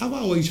I've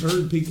always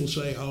heard people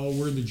say, "Oh,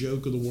 we're the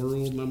joke of the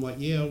world," and I'm like,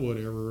 "Yeah,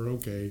 whatever,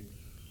 okay."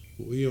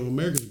 Well,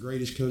 America's the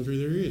greatest country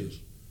there is.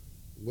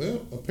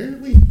 Well,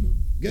 apparently,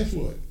 guess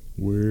what?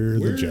 We're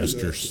the We're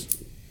jesters.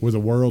 We're the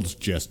world's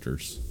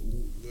jesters.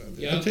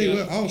 Yeah, I tell you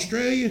yeah. what,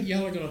 Australia.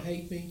 Y'all are gonna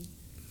hate me.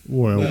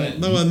 Well, But-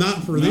 No,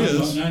 not for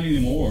this. Not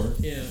anymore.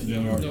 Yeah,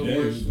 Than we already no do,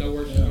 worse, no but,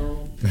 worse yeah. than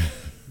normal.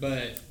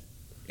 But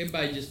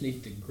everybody just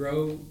needs to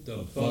grow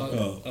the fuck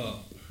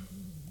up.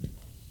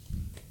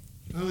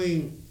 I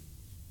mean,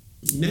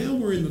 now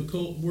we're in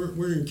the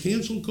we're in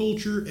cancel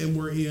culture, and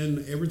we're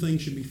in everything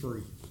should be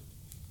free.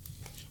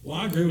 Well,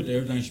 I agree with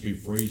everything should be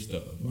free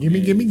stuff. I gimme,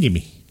 mean, gimme,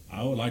 gimme.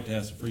 I would like to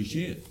have some free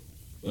shit,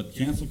 but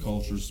cancel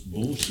culture's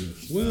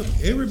bullshit. Well,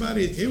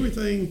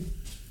 everything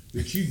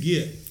that you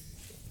get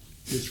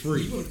is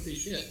free.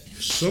 Shit.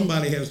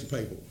 Somebody has to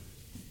pay for it.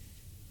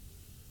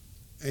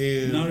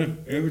 And Not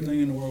if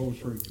everything in the world was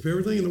free. if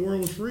everything in the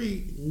world was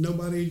free,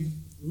 nobody'd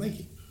make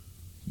it.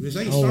 This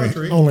ain't Star Only,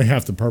 Trek. only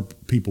half the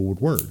people would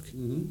work.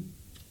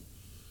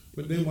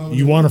 But then why would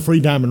You they- want a free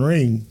diamond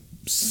ring,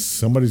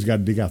 somebody's got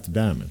to dig out the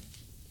diamond.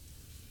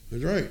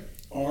 That's right.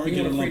 Or You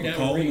get a want a free lump of diamond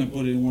coal ring? and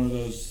put it in one of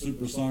those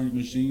supersonic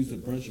machines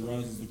that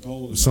pressurizes the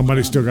coal. and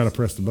Somebody's still got to diamonds.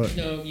 press the button.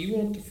 No, you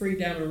want the free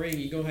diamond ring,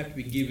 you're gonna have to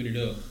be giving it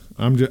up.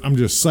 I'm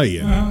just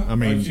saying. I Like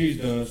mean, cheese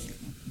does.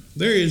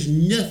 There is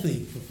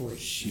nothing for free.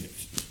 Shit.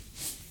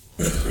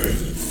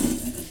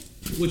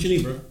 What you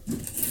need, bro?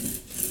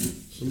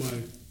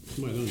 Somebody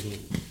done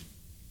something.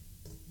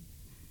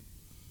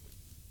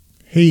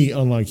 he,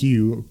 unlike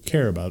you,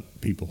 care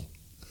about people.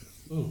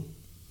 Oh.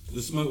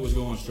 The smoke was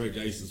going straight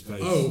to Ace's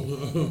face.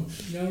 Oh.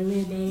 Got a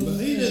little bit But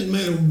of it doesn't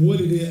matter what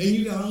it is. And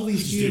you got all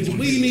these kids.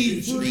 We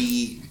need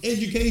free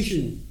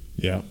education.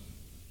 Yeah.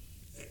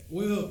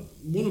 Well,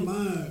 one of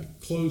my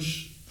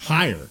close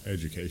Higher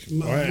education.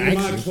 My, Well, one of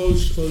my actually,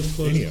 close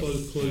any of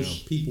them,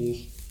 peoples,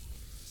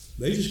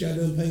 they just got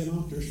done paying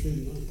off their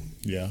student loan.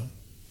 yeah.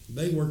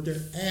 They worked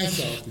their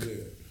ass off to do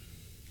it.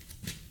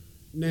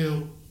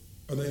 Now,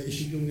 is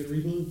she going to get a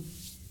refund?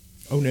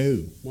 Oh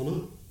no, Why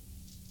not?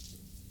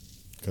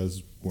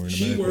 because we're in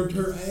She America. worked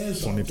her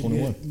ass off to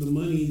 2021. get the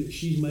money that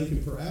she's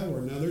making per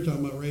hour. Now they're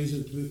talking about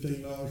raising it to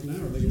 $15 an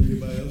hour. Are they going to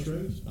give anybody else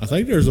raise? I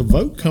think there's a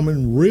vote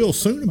coming real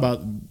soon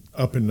about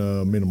upping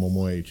the minimum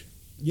wage.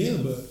 Yeah,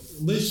 but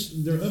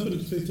they're upping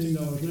it to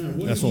 $15 an hour.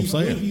 What That's if what I'm you-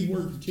 saying. What if you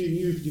worked for 10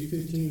 years to get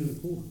 15 and a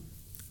quarter?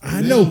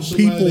 I Now know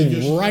somebody they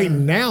just people right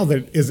hired- now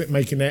that isn't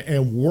making that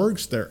and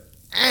works their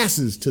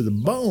asses to the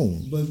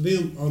bone. But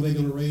then, are they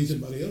going to raise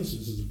everybody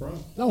else's is the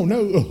problem. Oh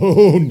no,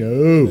 oh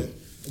no.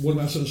 What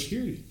about Social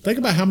Security? Think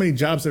about how many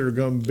jobs that are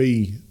going to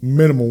be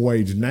minimum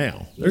wage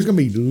now. There's going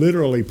to be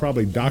literally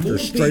probably doctors More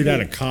straight people-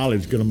 out of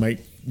college going to make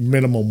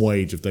minimum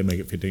wage if they make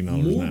it $15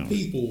 an More hour.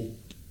 people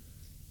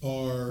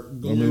are Am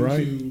I going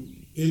right? to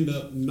end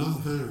up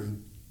not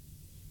hiring.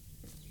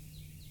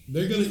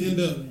 They're going to end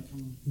up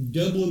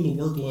doubling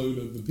the workload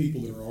of the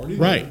people that are already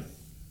Right.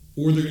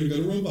 there, or they're going to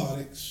go to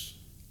robotics,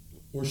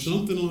 or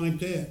something like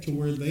that, to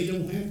where they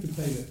don't have to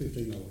pay that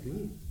 $15 an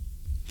hour.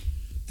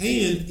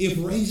 And if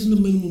raising the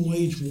minimum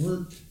wage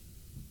worked,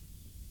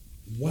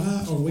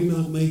 why are we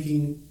not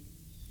making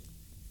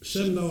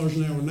 $7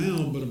 an hour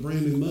now, but a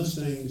brand new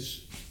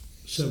Mustang's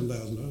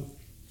 $7,000?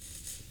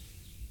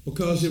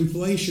 Because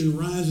inflation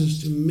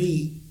rises to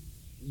meet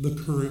the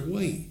current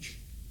wage.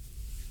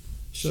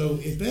 So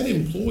if that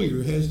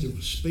employer has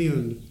to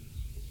spend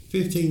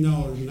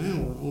 $15 an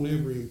hour on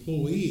every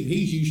employee, and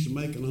he's used to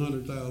making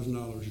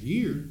 $100,000 a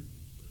year,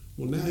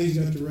 well, now he's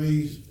got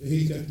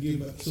to give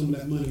back some of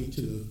that money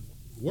to the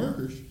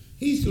workers.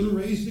 He's going to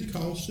raise the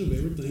cost of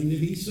everything that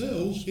he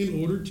sells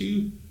in order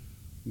to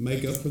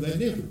make up for that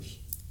difference.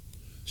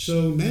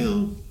 So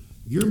now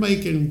you're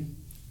making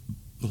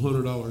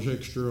 $100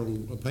 extra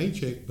on a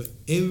paycheck, but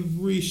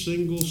every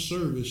single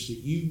service that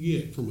you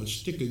get, from a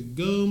stick of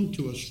gum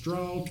to a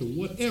straw to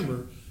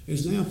whatever,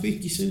 is now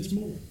 50 cents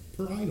more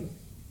per item.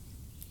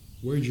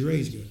 Where'd your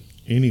raise go?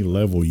 Any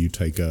level you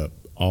take up,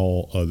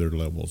 all other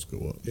levels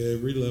go up.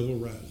 Every level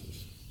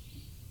rises.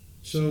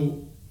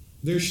 So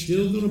there's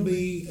still going to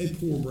be a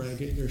poor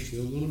bracket. There's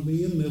still going to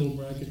be a middle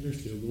bracket. There's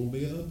still going to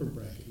be an upper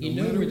bracket. You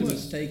know matter where the what.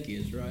 mistake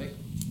is, right?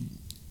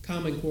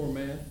 Common Core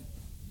math.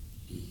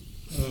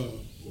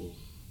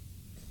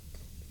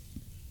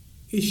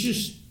 It's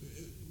just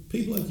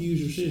people have to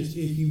use their sense.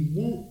 If you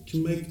want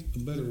to make a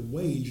better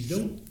wage,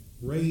 don't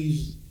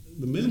raise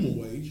the minimum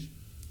wage.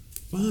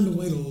 Find a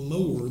way to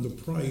lower the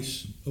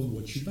price of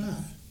what you buy.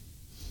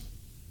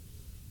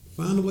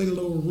 Find a way to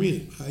lower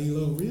rent. How do you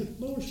lower rent?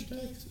 Lower your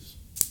taxes.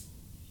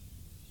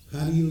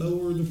 How do you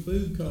lower the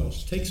food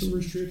costs? Take some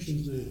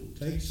restrictions down.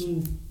 Take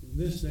some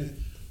this, that.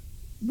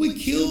 We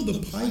killed the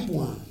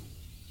pipeline.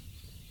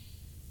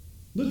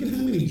 Look at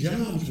how many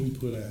jobs we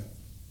put out.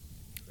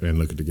 And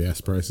look at the gas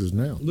prices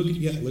now. Look at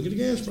the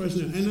gas price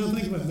now. And now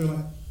think about it. They're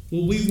like,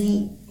 well, we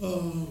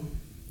want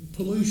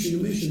pollution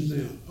emissions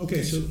now.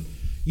 Okay, so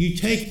you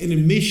take an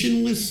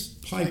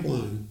emissionless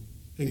pipeline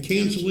and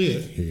cancel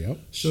it. Yep.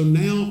 So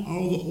now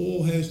all the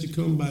oil has to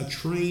come by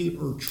train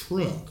or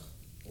truck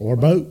Or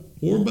boat.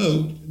 or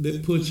boat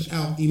that puts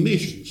out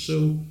emissions.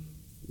 So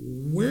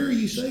Where are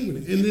you saving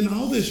it? And then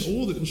all this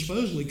oil that was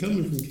supposedly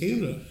coming from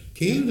Canada,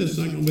 Canada's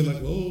not going to be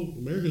like, well,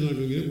 America's not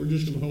going to get it. We're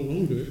just going to hold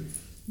on to it.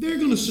 They're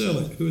going to sell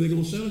it. Who are they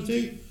going to sell it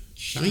to?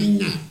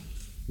 China.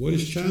 What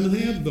does China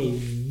have? The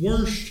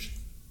worst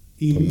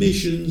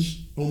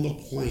emissions on the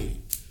planet.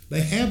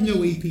 They have no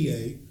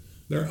EPA.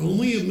 They're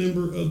only a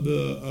member of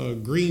the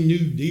Green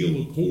New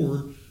Deal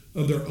Accord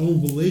of their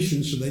own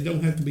volition, so they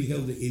don't have to be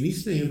held to any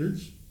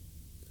standards.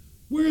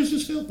 Where is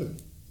this helping?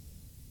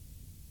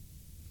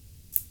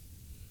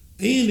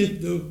 And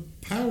if the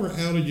power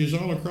outages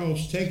all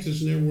across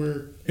Texas and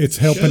everywhere It's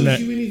helping shows that.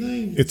 you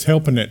anything, It's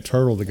helping that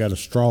turtle that got a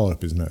straw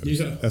up his nose.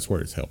 Yeah. That's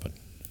where it's helping.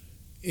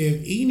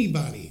 if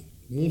anybody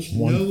wants to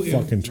One know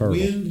fucking if turtle.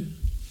 wind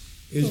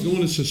is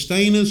going to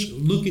sustain us,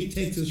 look at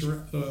Texas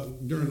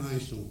during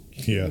ice storm.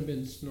 Yeah. I've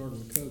been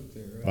snorting coke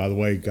there. Right? By the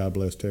way, God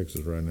bless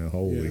Texas right now.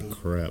 Holy Yeah.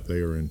 crap, they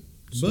are in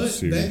some But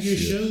serious that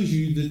just shit. shows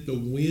you that the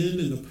wind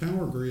and the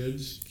power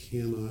grids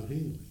cannot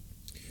handle it.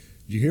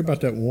 Did you hear about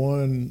that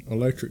one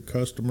electric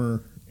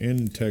customer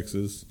in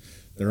Texas?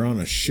 They're on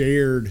a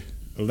shared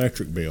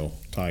electric bill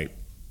type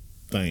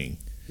thing.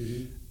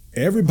 Mhm.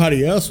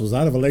 Everybody else was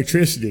out of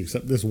electricity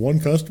except this one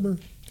customer.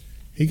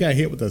 He got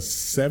hit with a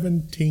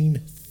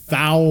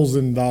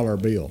 $17,000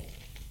 bill.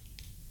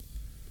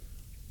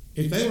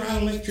 If they were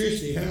out of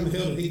electricity, how in the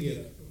hell did he get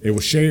it? It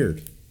was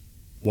shared.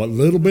 What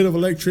little bit of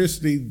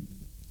electricity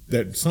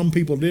that some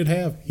people did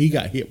have, he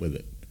got hit with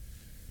it.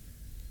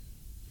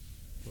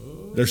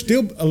 There's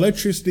still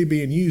electricity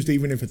being used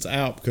even if it's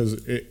out because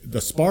the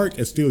spark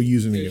is still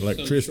using the There's some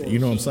electricity. You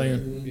know what I'm short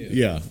saying? somewhere.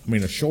 Yeah. I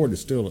mean, a short is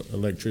still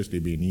electricity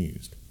being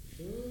used.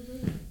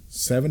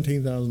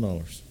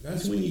 $17,000.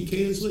 That's when you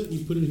cancel it and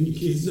you put it in your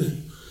kid's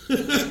name.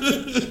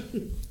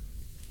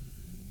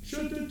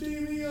 Shut the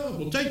TV off.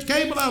 Well, take the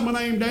cable out of my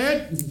name,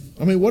 Dad.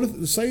 I mean, what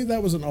if say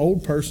that was an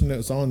old person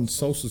that's on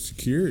Social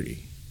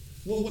Security?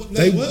 Well,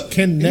 They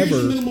can here's never-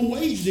 the minimum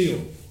wage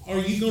deal. Are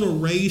you going to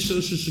raise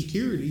Social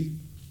Security,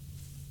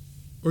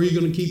 or are you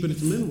going to keep it at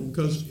the minimum?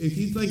 Because if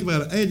you think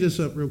about it, add this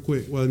up real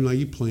quick. Well, no,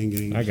 you're playing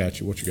games. I got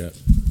you. What you got?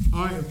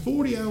 All right,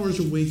 40 hours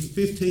a week,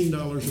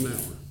 $15 an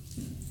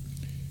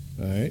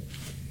hour. All right.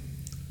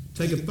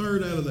 Take a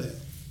third out of that.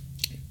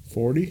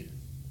 40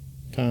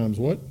 times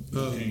what?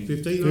 $15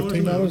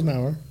 $15 an an hour.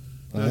 hour.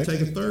 All Now right.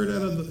 take a third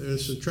out of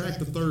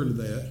subtract a third of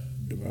that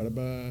Divided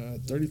by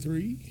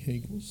 33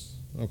 equals.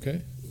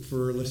 Okay.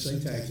 for, let's say,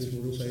 taxes.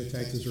 We're going to say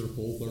taxes are a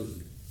full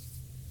third.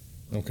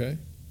 Okay.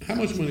 How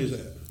much money is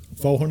that?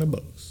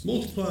 $400.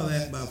 Multiply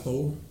that by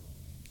 4.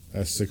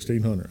 That's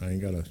 $1,600. I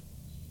ain't got to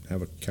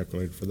have a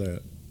calculator for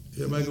that.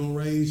 Everybody going to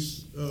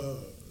raise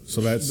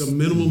So that's the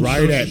minimum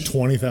right at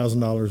social-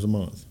 $20,000 a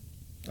month,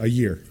 a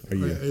year.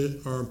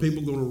 Are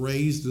people going to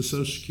raise the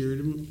Social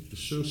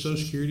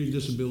Security and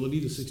disability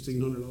to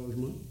 $1,600 a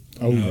month,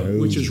 Oh no.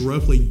 which is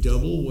roughly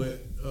double what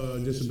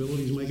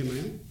disability is making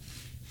now?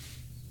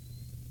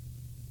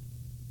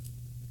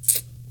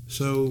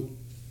 So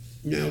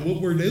now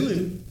what we're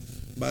doing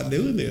by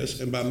doing this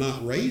and by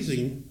not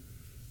raising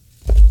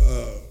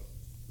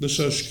the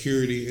Social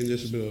Security and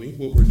disability,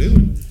 what we're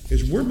doing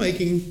is we're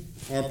making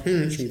our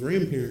parents and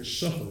grandparents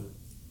suffer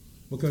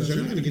because they're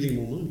not going to get any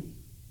more money.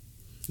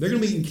 They're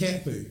going to be eating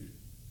cat food.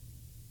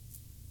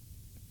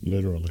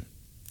 Literally.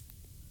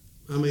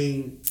 I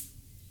mean,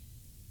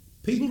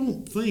 people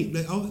don't think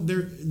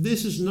that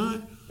this is not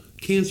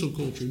cancel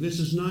culture. This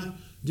is not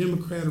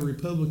Democrat or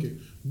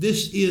Republican.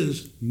 This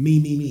is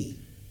me.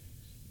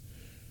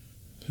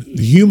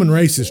 The human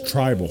race is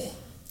tribal.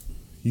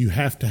 You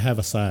have to have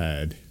a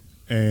side,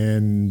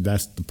 and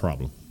that's the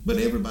problem. But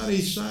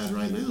everybody's side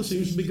right now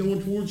seems to be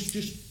going towards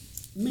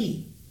just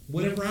me.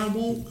 Whatever I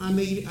want, I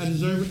need it, I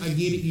deserve it, I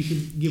get it, you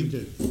should give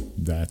it to me.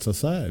 That's a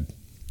side.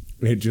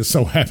 It just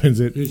so happens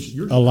it It's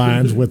your-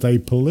 aligns with a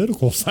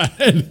political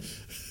side.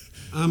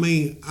 I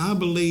mean, I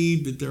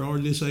believe that there are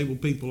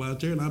disabled people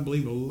out there, and I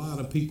believe a lot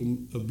of people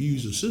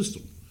abuse the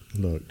system.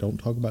 Look, don't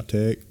talk about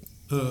Tech.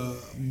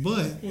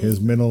 But His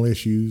mental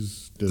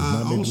issues does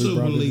I not need to also be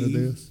brought into believe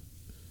this.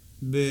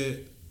 that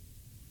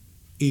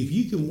if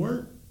you can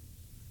work,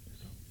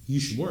 you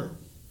should work.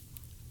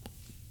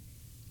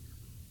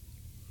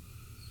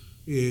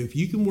 If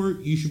you can work,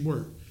 you should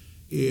work.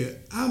 Yeah,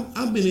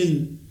 I've been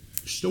in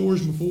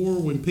stores before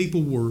when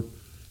people were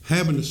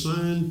having to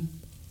sign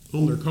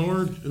on their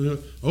card, and they're,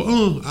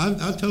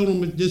 I told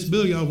them at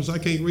disability office I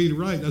can't read or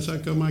write. That's how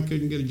come I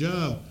couldn't get a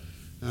job.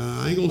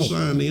 I ain't gonna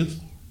sign this.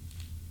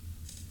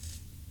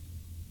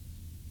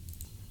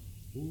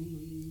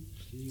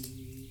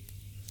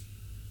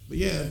 But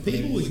yeah,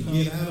 people would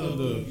get out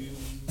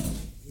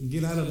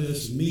of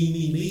this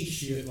me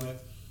shit. Like,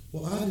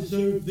 well, I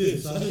deserve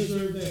this, I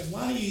deserve that.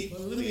 Why do you?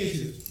 Let me ask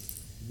you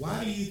this: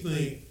 why do you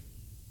think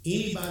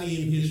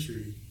anybody in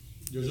history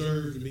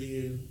deserves to be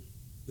in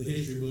the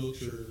history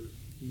books, or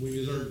we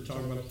deserve to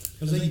talk about it?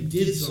 Because they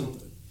did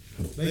something.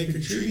 They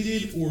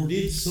contributed or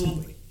did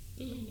something.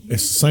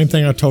 It's the same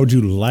thing I told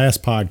you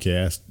last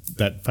podcast,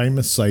 that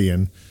famous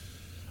saying,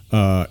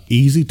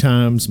 easy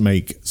times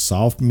make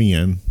soft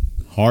men,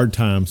 hard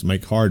times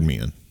make hard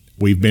men.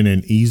 We've been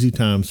in easy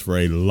times for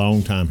a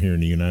long time here in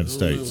the United I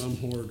don't know, States.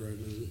 I'm hard right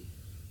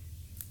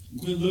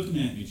now. Quit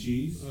looking at me,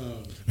 Cheese.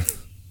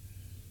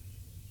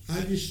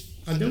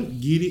 I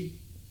don't get it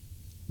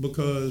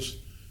because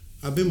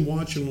I've been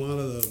watching a lot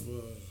of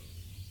the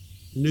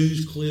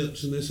news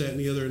clips and this, that, and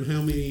the other, and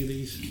how many of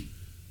these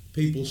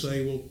people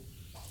say, well,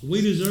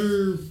 we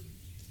deserve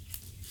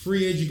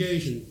free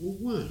education. Well,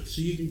 why?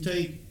 So you can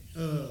take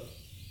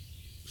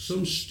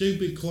some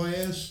stupid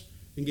class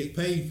and get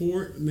paid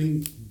for it and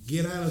then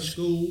get out of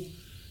school,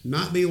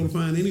 not be able to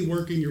find any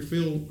work in your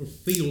field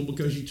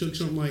because you took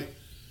something like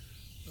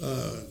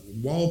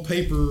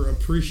wallpaper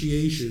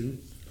appreciation,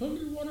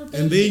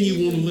 and then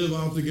you want to live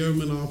off the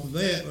government off of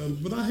that.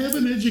 But I have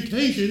an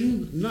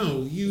education.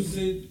 No, you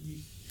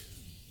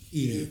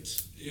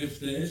idiots. If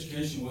the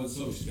education wasn't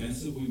so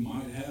expensive, we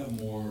might have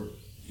more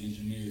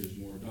engineers,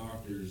 more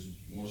doctors,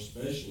 more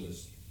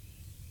specialists.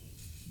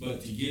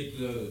 But to get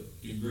the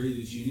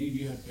degree that you need,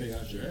 you have to pay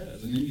out your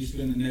ass, and then you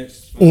spend the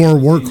next 5 Or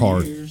to work 10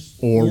 hard. years-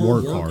 Or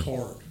work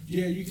hard.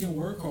 Yeah, you can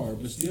work hard,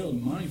 but still the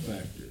money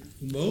factor.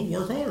 Well,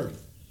 work hard.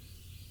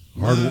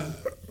 Hard.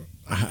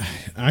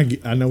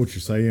 I know what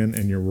you're saying,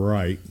 and you're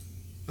right.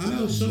 I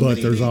know so But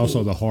many there's people,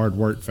 also the hard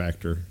work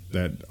factor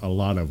that a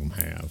lot of them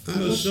have. I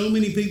know so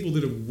many people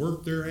that have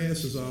worked their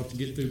asses off to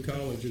get through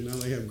college, and now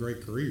they have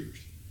great careers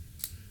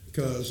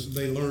because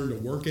they learned a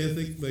work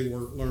ethic, they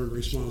learned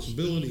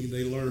responsibility,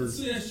 they learned.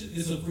 See,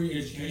 it's a free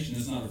education.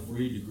 It's not a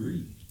free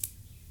degree.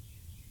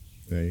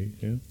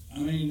 Yeah. I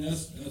mean,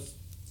 that's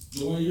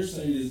the way you're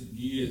saying is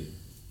you get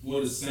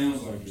what it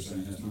sounds like you're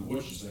saying. That's not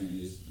what you're saying.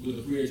 Is with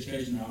a free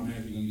education, you're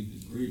automatically going to get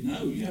the degree.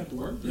 No, you have to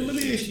work for Well, that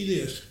let me shit. ask you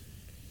this: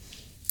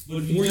 But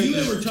if were take you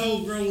that- ever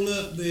told growing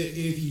up that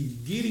if you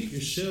get it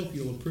yourself,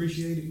 you'll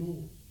appreciate it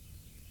more?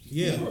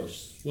 Yeah. Of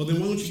course. Well, then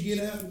why don't you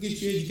get out and get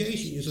your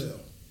education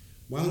yourself?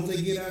 Why don't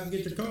they get out and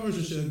get their cars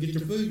themselves, get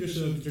their food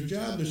themselves, get their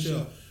job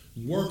themselves,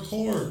 work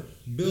hard,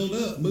 build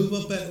up, move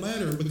up that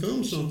ladder, and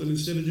become something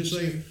instead of just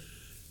saying,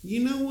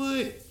 you know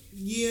what?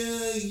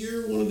 Yeah,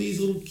 you're one of these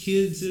little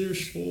kids that are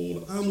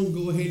spoiled. I'm gonna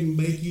go ahead and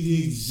make you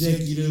the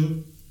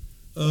executive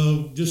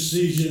of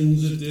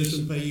decisions at this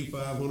and pay you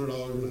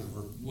 $500 an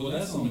hour. Well,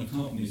 that's on the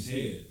company's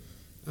head.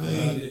 I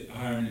About mean- it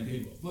hiring the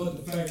people.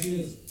 But the fact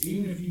is,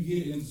 even if you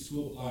get into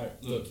school, like,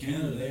 look,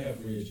 Canada, they have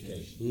free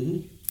education.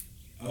 Mm-hmm.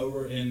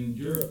 Over in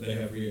Europe, they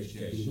have free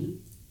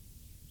education.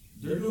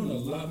 They're doing a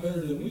lot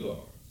better than we are.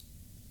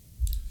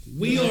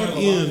 We They are have a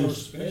lot more in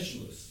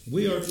specialists.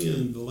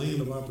 the land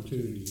of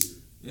opportunity here.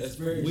 That's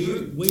very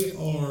true. We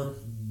are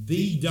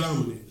the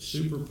dominant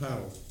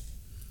superpower.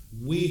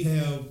 We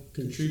have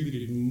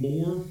contributed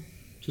more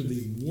to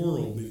the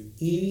world than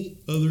any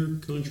other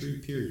country,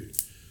 period.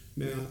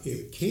 Now,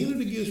 if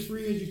Canada gives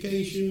free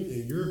education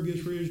and Europe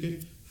gives free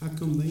education, how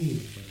come they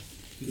ain't free?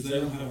 Because they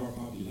don't have our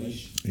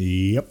population.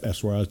 Yep,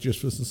 that's where I was just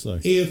supposed to say.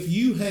 If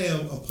you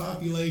have a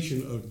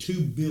population of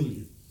 2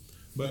 billion,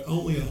 but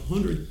only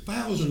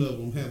 100,000 of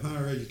them have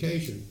higher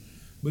education,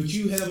 but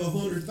you have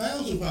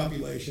 100,000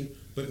 population,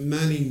 but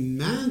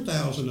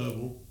 99,000 of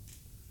them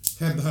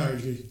have the higher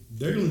education,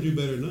 they're going to do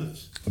better than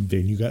us.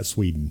 Then you got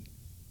Sweden.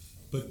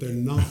 But they're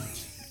not.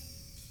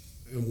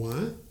 And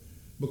why?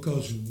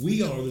 Because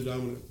we are the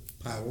dominant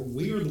power.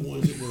 We are the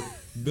ones that were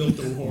built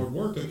on hard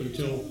work up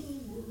until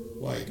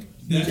like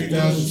That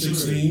 2016.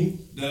 was true.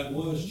 That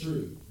was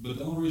true. But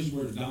the only reason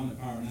we're the dominant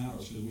power now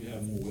is because we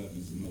have more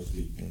weapons than most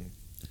people.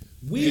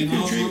 We And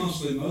contribute.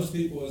 honestly, most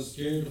people are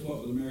scared to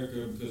fuck with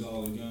America because of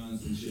all the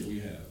guns and shit we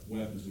have,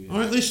 weapons we have. All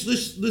right, let's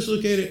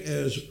look at it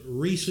as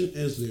recent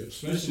as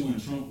this. Especially when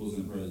Trump was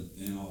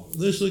in office.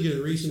 Let's look at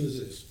it recent as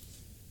this.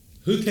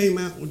 Who came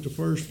out with the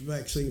first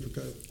vaccine for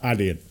COVID? I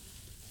did.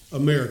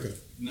 America.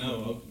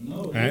 No.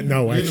 No, Did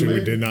actually, we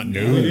America? did not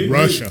No, do we didn't.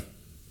 Russia.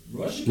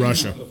 Russia. came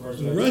out with the first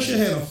vaccine. Russia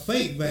had a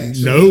fake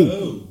vaccine. No.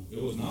 No,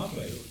 it was not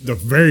fake. The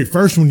very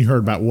first one you heard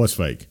about was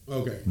fake,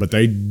 Okay. but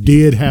they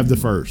did have the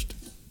first.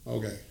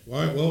 Okay. All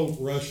right. Well,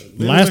 Russia.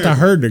 Then Last I America.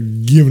 heard, they're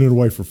giving it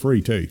away for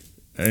free too.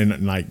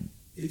 And like, Are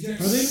they not giving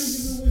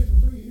it away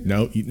for free here?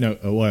 no,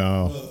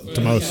 well,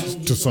 to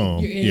most, to some,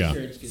 Your yeah.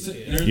 insurance gets So,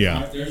 paid. there's,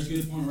 Yeah. there's a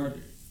good point right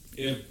there.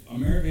 If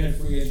America had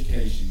free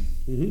education,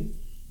 Mm-hmm.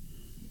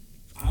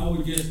 I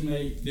would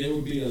guesstimate there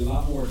would be a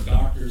lot more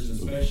doctors and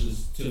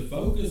specialists to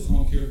focus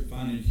on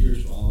finding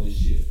cures for all this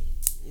shit.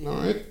 All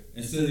right.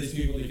 Instead of these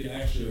people that can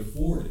actually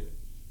afford it.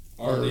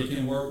 Or they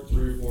can work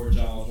 3 or 4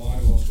 jobs while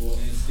going to school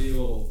and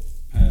still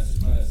pass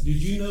the class. Did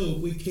you know if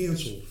we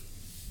canceled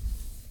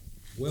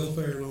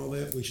welfare and all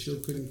that, we still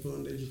couldn't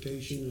fund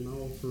education and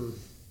all for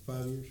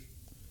 5 years?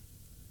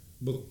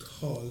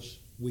 Because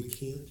we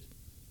can't.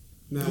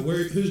 Now,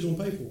 who's going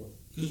to pay for it?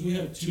 Because we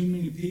have too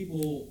many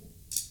people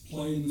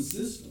playing the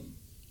system.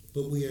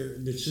 But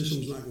the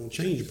system's not going to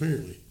change,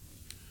 apparently.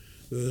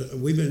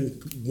 We've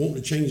been wanting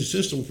to change the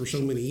system for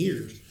so many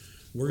years.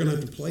 We're going to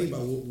have to play by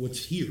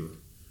what's here.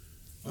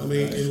 I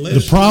mean, Okay.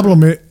 unless The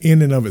problem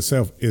in and of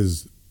itself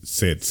is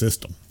said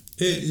system.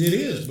 It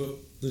is, but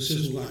the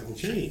system's not going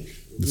to change.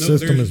 The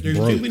system is there's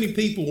broke. too many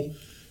people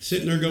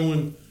sitting there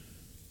going,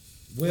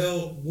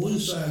 Well, one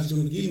side's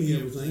going to give me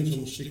everything, so I'm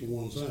going to stick with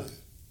one side.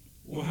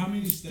 Well, how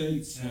many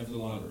states have the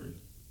lottery?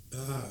 I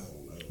don't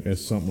know.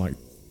 It's something like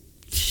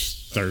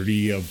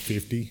 30 of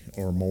 50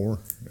 or more.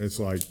 It's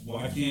like,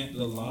 Why can't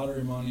the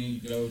lottery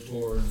money go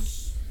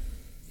towards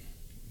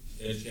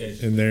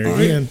education? and there All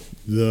right. again,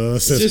 the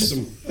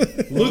system.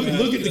 Look at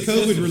the The COVID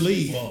system's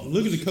relief. fault.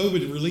 Look at the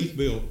COVID relief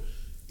bill.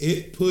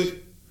 It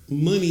put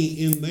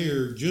money in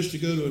there just to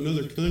go to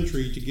another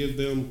country to give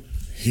them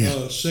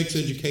Yeah. sex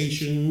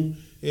education.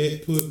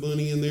 It put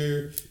money in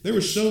there. There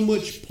was so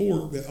much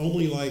pork that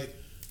only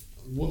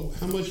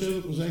how much of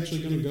it was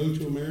actually going to go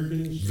to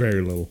Americans?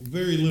 Very little.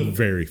 Very little.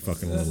 Very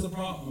fucking That's little. the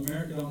problem.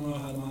 America don't know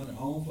how to mind their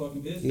own fucking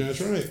business.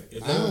 That's right.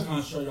 If they were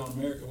concentrated on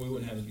America, we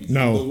wouldn't have as many.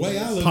 No, The way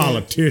I look at it,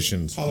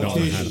 politicians don't know how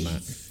to Politicians.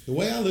 mind. The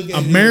way I look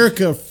at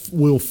America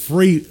will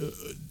free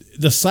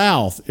the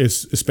South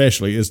is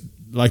especially is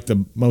like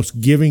the most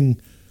giving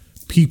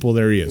people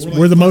there is. We're like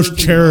We're the most third from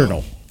the charitable.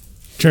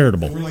 it,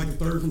 Charitable. we're like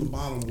the third from the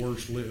bottom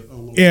worst lit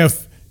on the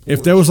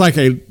If there was like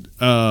the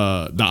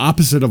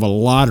opposite of a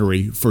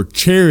lottery for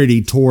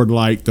charity toward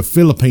like the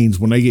Philippines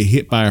when they get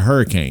hit by a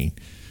hurricane,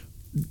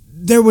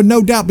 there would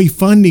no doubt be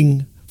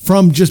funding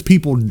from just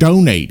people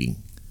donating.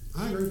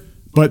 I agree.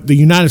 But the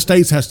United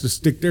States has to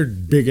stick their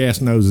big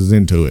ass noses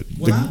into it.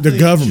 What I The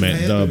think government,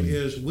 should happen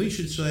the is we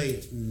should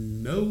say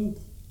no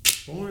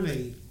foreign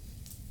aid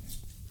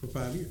for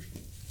 5 years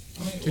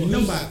I mean, to well,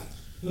 nobody.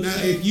 who's Now,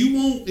 saying-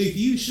 if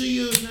you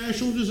see a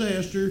national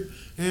disaster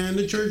and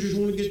the churches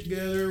want to get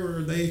together,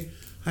 or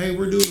hey,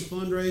 we're doing a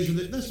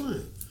fundraiser, that's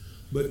fine.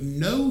 But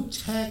no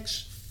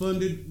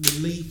tax-funded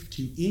relief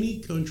to any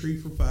country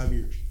for 5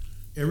 years.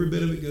 Every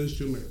bit of it goes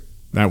to America.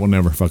 that will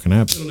never fucking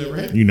happen. It'll never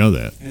happen. You know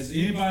that. Has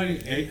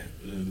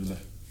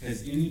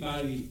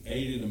anybody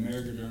aided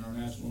America during our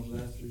national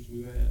disasters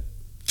we've had?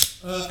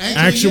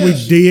 Actually,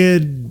 yes. we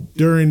did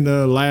during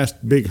the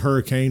last big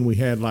hurricane. We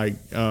had like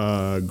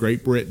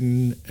Great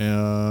Britain.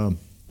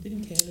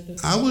 Didn't Canada?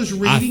 I was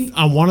reading.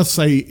 I want to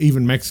say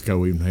even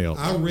Mexico even helped.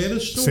 I read a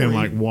story. Send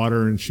like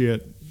water and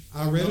shit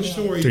I read a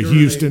story to during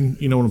Houston.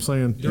 You know what I'm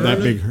saying? during That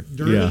a- big.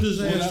 during a Yeah,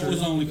 disaster. Well, that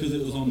was only because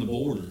it was on the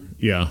border.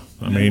 yeah.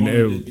 I And they mean, wanted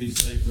it to it, be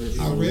safe for I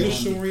everyone. read a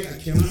story. I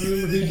cannot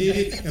remember who did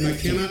it, and I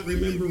cannot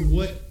remember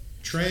what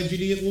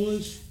tragedy it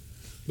was.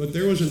 But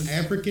there was an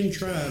African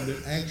tribe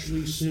that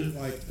actually sent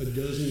like a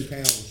dozen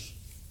cows.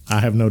 I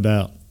have no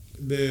doubt.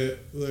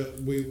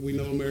 We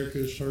know America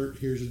is hurt.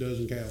 Here's a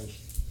dozen cows,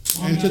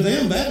 Well, and to now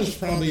them that- that was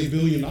probably $1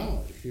 billion.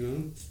 You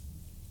know,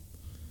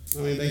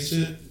 I mean they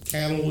sent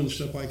cattle and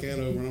stuff like that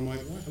over, and I'm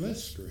like, wow,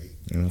 that's great.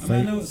 And I I mean, I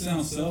think know it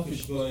sounds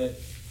selfish, but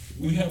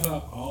we have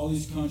all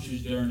these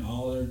countries during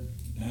all their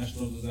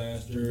national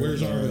disasters,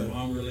 Where's our or help?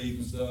 hunger relief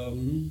and stuff.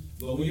 Mhm.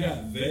 But we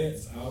got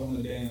vets out on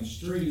the damn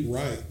street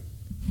Right.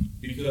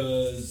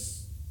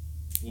 because,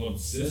 well, the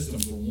system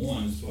for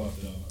one is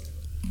fucked up,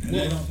 and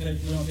Well, we don't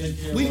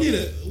take care We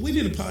of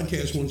did a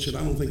podcast once that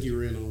I don't think you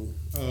were in on.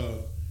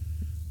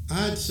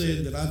 I'd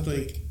said that I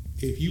think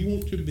if you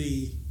want to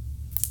be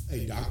a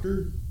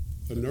doctor,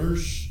 a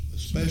nurse, a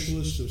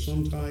specialist of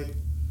some type,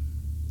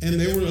 and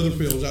there were other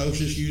fields. I was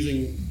just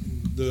using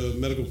the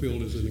medical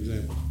field as an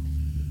example.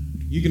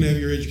 You can have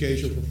your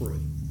education for free,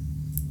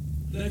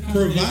 that contradicts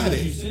what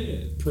provided- you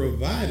said.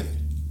 provided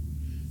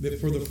that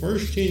for the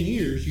first 10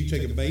 years you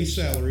take a base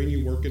salary and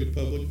you work at a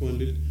public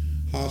funded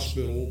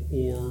hospital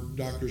or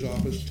doctor's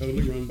office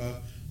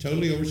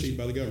totally overseen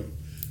by the government.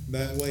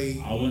 That way,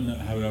 I wouldn't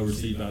have it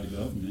overseen by the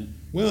government.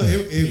 well, They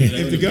if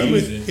the would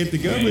government abuse it. if the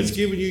government's I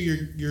mean- giving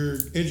you your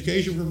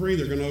education for free,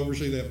 they're going to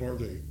oversee that part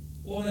too.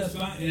 Well, that's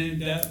fine,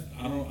 and that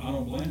I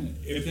don't blame it.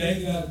 If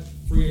they got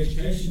free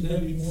education,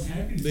 they'd be more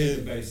happy to take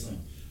the base on.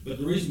 But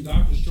the reason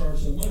doctors charge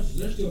so much is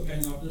they're still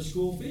paying off their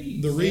school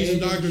fees. The reason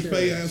And doctors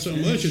pay out so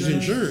much is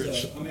insurance.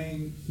 stuff. I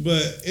mean,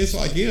 But it's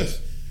like this: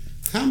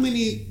 how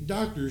many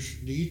doctors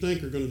do you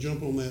think are going to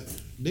jump on that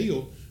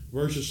deal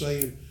versus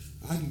saying,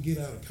 I could get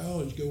out of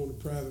college, go into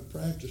private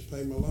practice,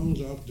 pay my loans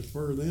off,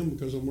 defer them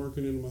because I'm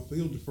working in my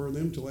field, defer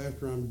them till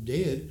after I'm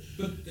dead,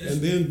 but that's,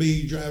 and then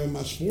be driving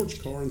my sports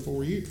car in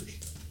 4 years.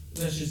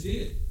 that's just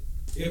it.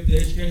 If the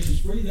education's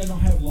free, they don't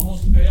have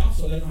loans to pay off,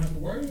 so they don't have to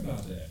worry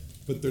about that.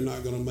 But they're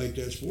not going to make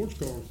that sports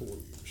car in 4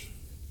 years.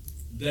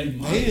 They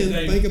might. And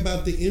they, think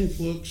about the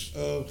influx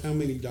of how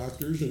many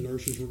doctors and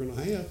nurses we're going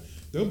to have.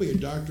 There'll be a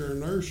doctor and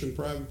nurse in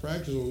private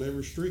practice on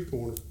every street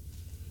corner.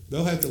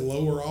 They'll have to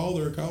lower all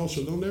their costs,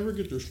 so they'll never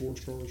get their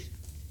sports cars.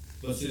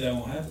 but see, that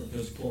won't happen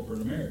because of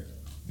corporate America.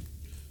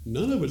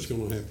 None of it's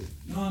going to happen.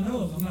 No, I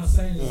know. I'm not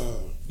saying that. Uh,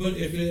 But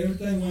if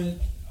everything went,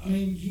 I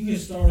mean, you can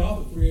start off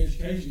with free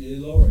education, it'd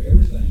lower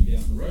everything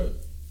down the road.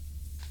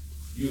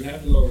 You would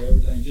have to lower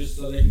everything just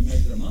so they can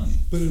make their money.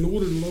 But in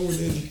order to lower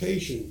the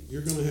education,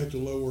 you're going to have to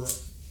lower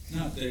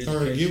Not the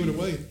or education. give it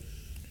away.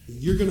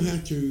 You're going to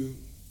have to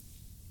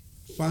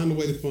find a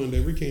way to fund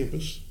every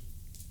campus,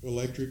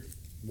 electric,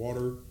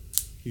 water,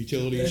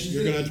 utilities. That's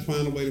You're going to have to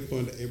find a way to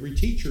fund every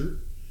teacher,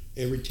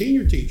 every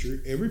tenure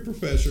teacher, every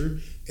professor,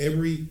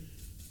 every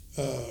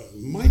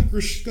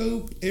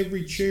microscope,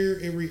 every chair,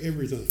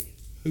 everything.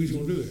 Who's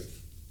going to do that?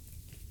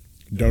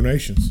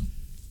 Donations.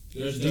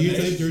 There's Do you think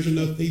donations. there's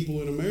enough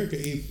people in America?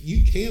 If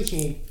you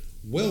canceled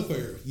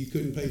welfare, you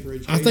couldn't pay for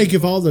education. I think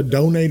if all the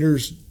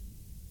donators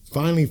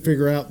finally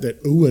figure out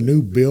that a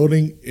new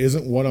building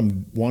isn't what I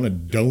want to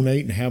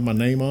donate and have my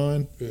name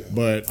on, Yeah.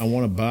 but I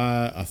want to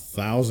buy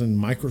 1,000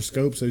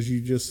 microscopes, as you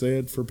just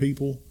said, for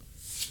people.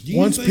 Do you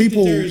once think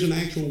people- that there is an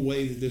actual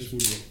way that this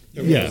would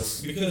work?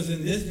 Yes. Because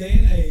in this day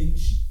and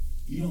age,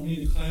 you don't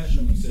need a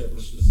classroom except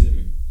for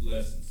specific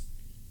lessons.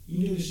 You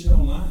can do this shit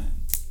online.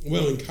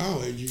 Well, in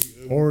college,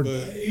 Or but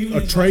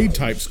a trade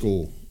type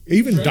school.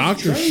 Even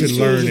doctors trade should schools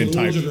learn are in the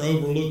ones type. that are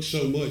overlooked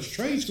so much.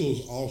 Trade school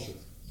is awesome.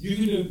 You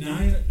can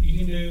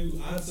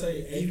do I'd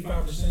say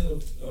 85%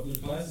 of your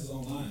classes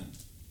online,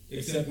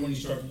 except when you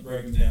start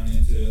breaking down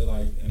into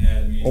like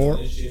anatomy and Or-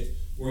 all this shit,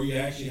 where you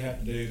actually have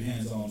to do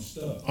hands-on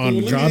stuff. On Well,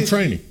 let me job ask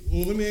training. You,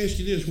 well, let me ask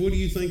you this: what do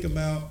you think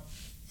about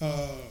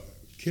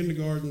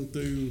kindergarten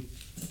through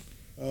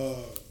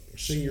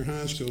senior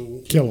high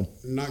school Kill them.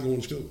 not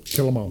going to school?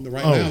 Kill them all.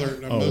 Right Oh. now,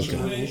 they're most of them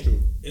I aren't going mean, to school.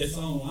 it's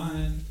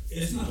online.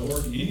 It's not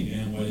working any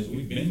damn ways.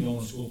 We've been going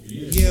to school for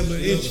years. Yeah, We're but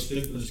still it's- the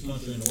stupidest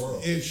country in the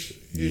world. It's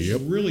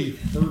Yep. really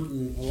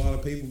hurting a lot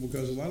of people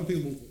because a lot of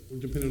people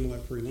depended on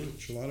that free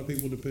lunch. A lot of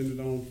people depended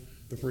on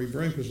the free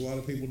breakfast. A lot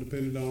of people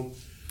depended on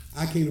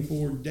I can't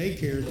afford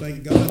daycare.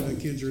 Thank God the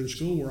kids are in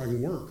school where I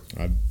can work.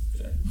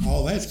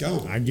 All that's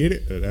gone. I get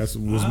it. That was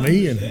I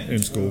me in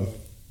understand. school.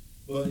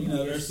 But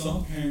there's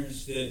some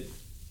parents that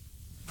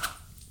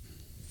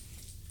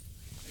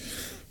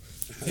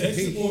tech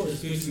support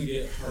is fixing to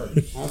get hurt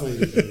I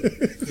think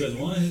it's, because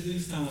one of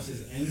these times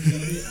his aim's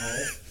gonna be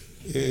off.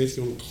 yeah, it's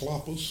going to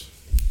clop us.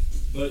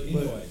 But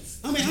anyways,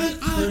 I mean,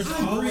 There's I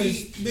agree.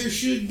 always- There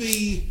should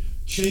be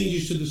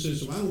changes to the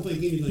system. I don't think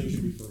anything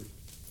should be free.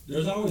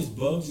 there's always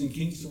bugs and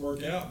kinks to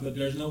work out, but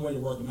there's no way to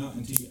work them out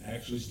until you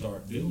actually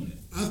start doing it.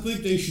 I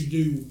think they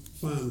should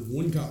find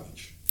one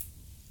college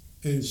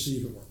and see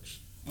if it works.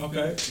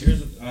 Okay,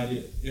 here's the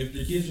idea: if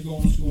the kids are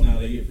going to school now,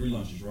 they get free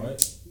lunches,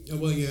 right?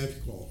 Well, yeah, if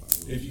you qualify.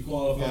 If you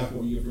qualify Yeah. for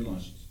it, you get free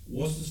lunches.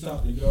 What's to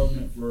stop the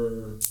government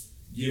for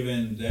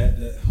giving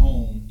that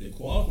home that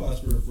qualifies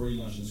for a free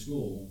lunch in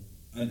school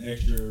an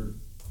extra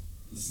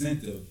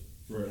incentive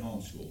for at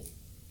home school?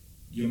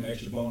 Give them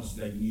extra bonus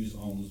they can use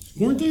on the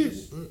school Weren't they,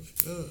 lunches.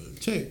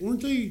 Tech,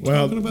 weren't they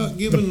Well, talking about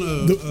giving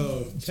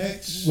a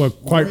tax Well,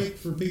 quite- break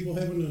for people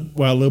having a...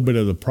 Well, a little bit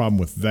of the problem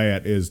with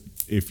that is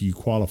if you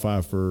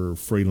qualify for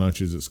free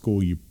lunches at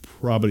school, you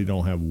probably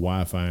don't have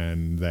Wi-Fi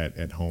and that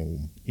at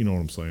home. You know what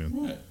I'm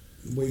saying? Right.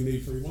 We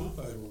need free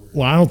Wi-Fi everywhere.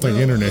 Well, I don't think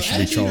Well, internet should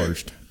be actually,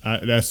 charged.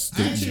 That's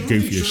the Actually, aren't they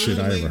goofiest shit trying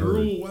I to ever make heard.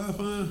 rural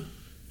Wi-Fi,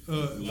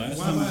 Last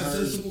time I Wi-Fi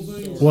heard- accessible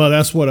things? Well,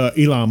 that's what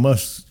Elon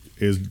Musk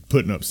is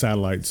putting up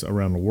satellites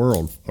around the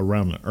world,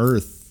 around the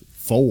earth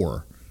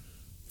for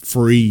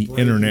free Brain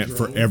internet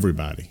control. for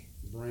everybody.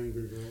 Brain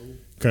control.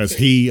 Because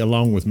he,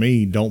 along with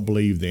me, don't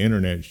believe the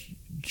internet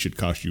should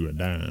cost you a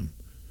dime.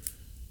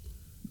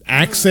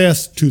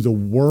 Access to the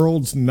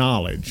world's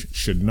knowledge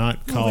should not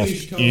I don't think it cost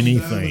should cost a dime,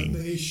 anything.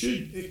 but it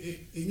should.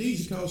 It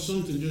needs to cost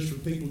something just for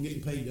people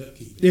getting paid to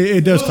upkeep.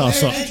 It does Well, cost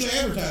something. Actually,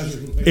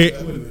 advertisers would pay It- for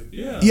that, wouldn't they?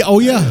 Yeah. Yeah, oh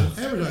yeah.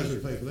 Advertisers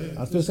would pay for that.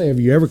 I was gonna say, have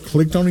you ever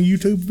clicked on a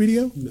YouTube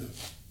video? No.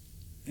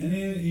 And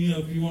then,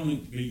 if you want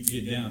to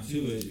get down to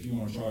it, if you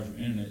want to charge for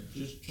internet,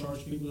 just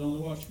charge people to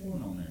only watch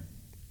porn on there.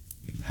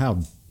 How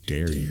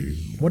dare you?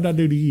 What did I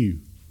do to you?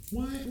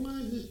 Why is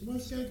it?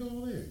 Why's it got to go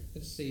all there?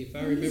 Let's see if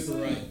I remember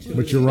right.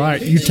 But you're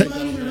right. You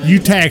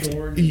taxed.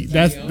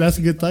 That's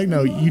a good thing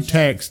though. You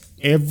taxed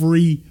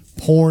every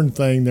porn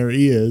thing there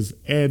is,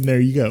 and there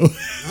you go. I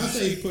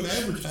say put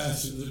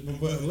advertisers,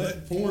 but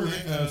let porn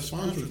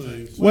sponsor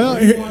things. Well,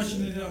 If you're here-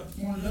 watching it,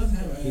 porn doesn't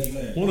have an ad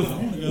there. One of I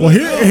wanna go- well,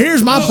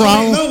 here's my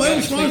problem. No, let them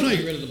Get sponsor rid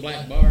things. of the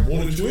black bar.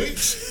 Want to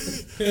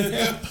Twix?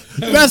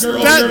 That's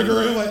girl, that,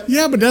 girl, like,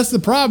 yeah, but that's the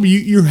problem.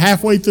 You're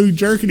halfway through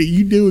jerking it,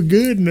 you do it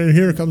good, and then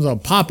here comes a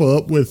pop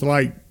up with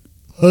like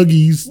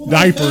Huggies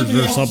diapers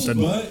or something.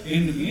 But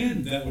in the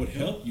end, that would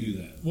help you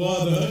that.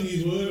 well, the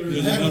Huggies would, or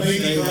There's have a enough baby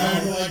stay cry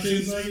for long. like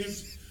 10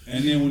 seconds.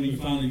 And then when you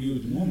finally do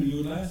with the woman, you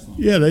would last long.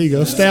 Yeah, there you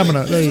go. Stamina.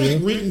 That's There like you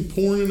go. renting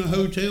porn in a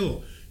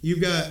hotel.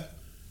 You've got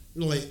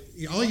like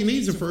all you need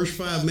is the first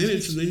 5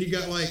 minutes, and then you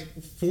got like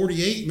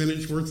 48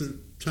 minutes worth of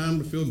time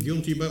to feel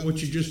guilty about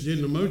what you just did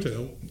in a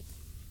motel.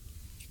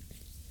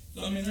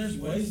 I mean, there's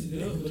ways to do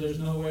it, but there's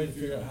no way to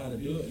figure out how to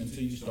do it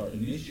until you start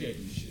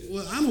initiating the shit.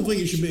 Well, I don't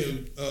think it should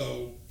be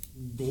a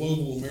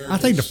global American. I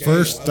think the scale.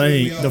 first I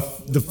think thing,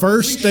 we the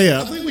first I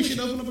step, think we should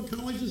open up a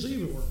college and see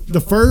if it works.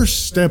 the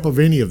first step of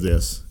any of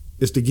this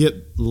is to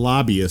get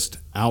lobbyists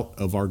out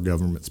of our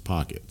government's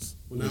pockets.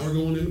 Well, now we're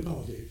going into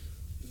politics.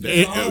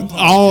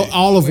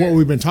 All of what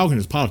we've been talking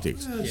is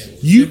politics.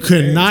 You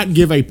cannot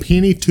give a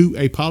penny to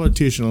a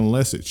politician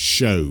unless it's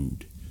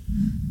showed.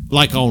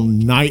 Like on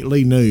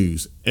nightly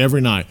news every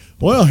night.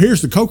 Well,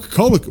 here's the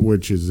Coca-Cola,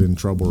 which is in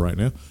trouble right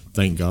now.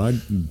 Thank God,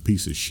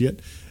 piece of shit.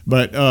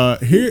 But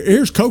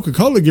here's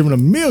Coca-Cola giving $1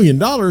 million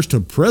to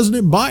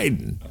President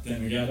Biden. I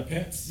think we got a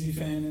Pepsi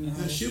fan in the Now,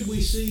 house. should we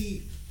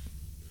see?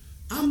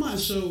 I'm not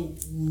so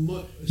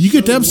much. You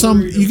get them some.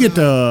 worried You get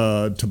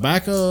about- the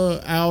tobacco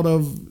out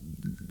of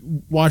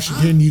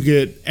Washington, you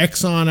get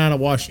Exxon out of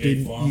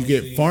Washington, Big you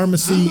get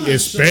pharmacy. I'm pharmacy, not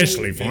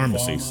especially Big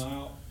pharmacies. pharma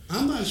out.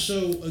 I'm not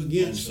so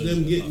against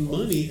them getting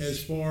money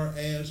as far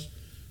as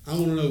I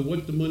want to know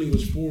what the money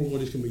was for and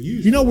what it's going to be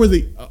used You know, for. we're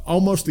the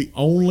almost the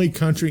only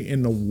country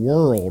in the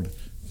world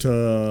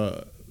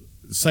to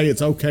say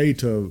it's okay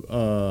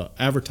to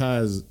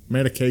advertise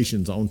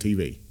medications on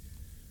TV.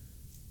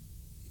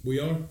 We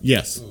are?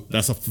 Yes, Oh.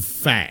 that's a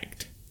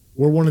fact.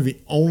 We're one of the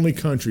only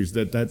countries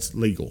that's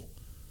legal.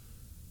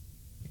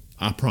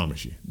 I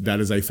promise you, that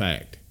is a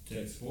fact.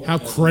 How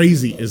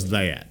crazy is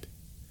that?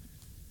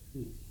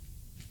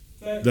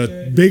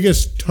 The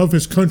biggest,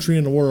 toughest country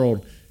in the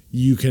world,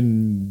 you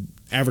can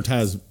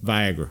advertise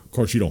Viagra. Of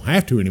course, you don't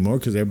have to anymore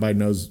because everybody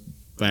knows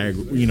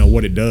Viagra, you know,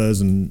 what it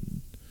does.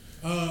 And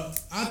I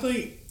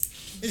think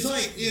it's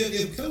like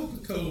if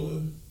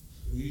Coca-Cola,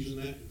 using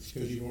that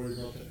because you've already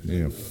brought that.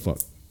 yeah, up. fuck,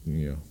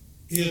 yeah.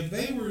 If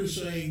they were to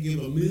say give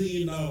 $1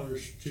 million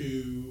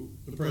to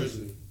the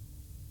president,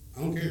 I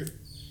don't care.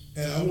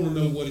 I want to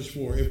know what it's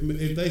for.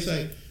 If they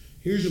say,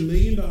 here's $1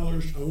 million,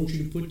 I want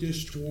you to put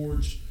this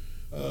towards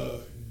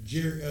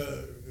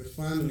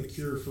finding a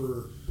cure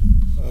for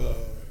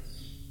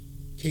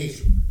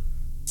cancer,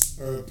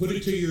 or put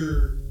it to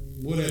your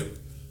whatever.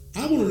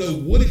 I want to know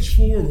what it's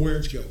for and where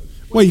it's going.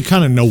 Well, you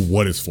kind of know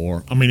what it's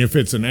for. I mean, if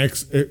it's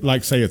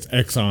like say it's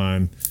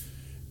Exxon,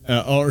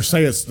 or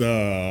say it's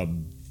the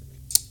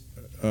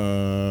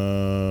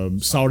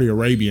Saudi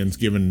Arabians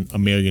giving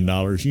 $1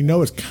 million, you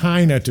know it's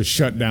kind of to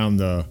shut down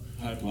the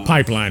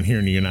pipeline here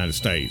in the United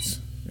States.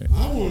 I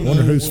want to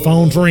Wonder know whose what-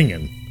 phone's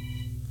ringing.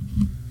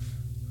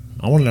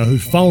 I want to know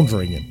whose phone's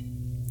ringing.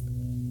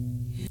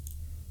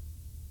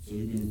 So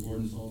we've been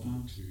recording this whole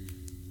time?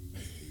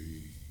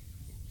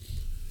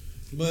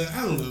 But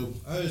I don't know.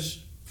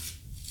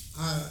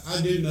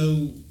 I do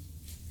know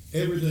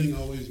everything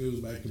always goes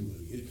back to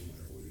money. It don't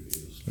matter what it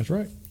is. That's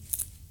right.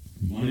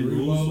 Money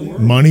rules the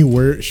world. Money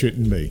where it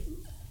shouldn't be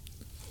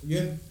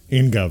Yeah,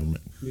 in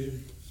government. yeah.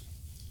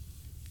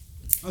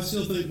 I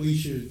still think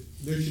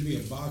there should be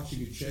a box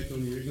you could check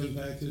on your income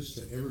taxes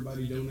to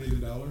everybody donate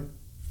 $1,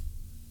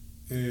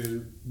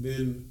 and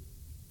then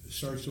it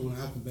starts going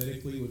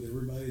alphabetically with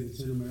everybody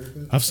that's in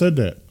America. I've said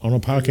that on a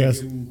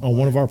podcast, on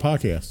one of our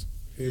podcasts.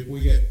 If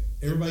we get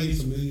everybody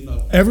gets $1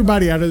 million.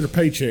 Everybody out of their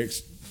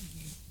paychecks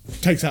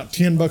takes out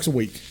 $10 a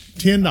week,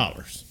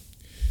 $10,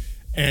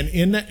 and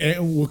in that,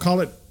 and we'll call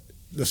it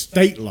the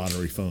state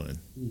lottery fund.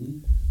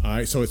 All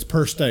right, so it's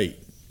per state,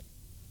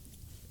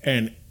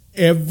 and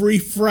every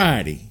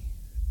Friday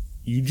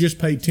you just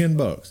pay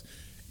 $10,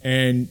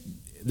 and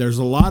there's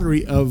a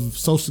lottery of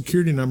Social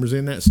Security numbers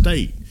in that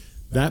state.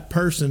 That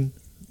person,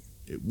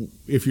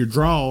 if you're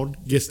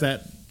drawed, gets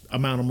that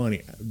amount of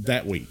money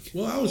that week.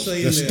 Well, I was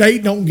saying The that,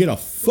 state don't get a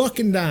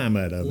fucking dime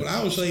out of what it.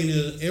 I was saying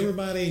is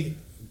everybody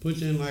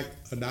puts in like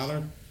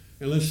 $1,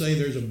 and let's say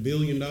there's $1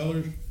 billion.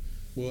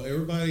 Well,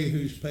 everybody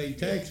who's paid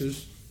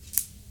taxes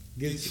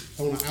gets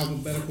on an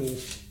alphabetical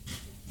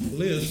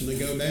list, and they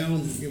go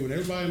down, giving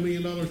everybody $1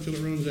 million till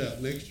it runs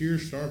out. Next year,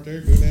 start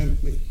there, go down.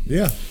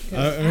 Yeah, 'Cause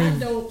I I mean,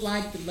 don't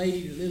like the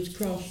lady that lives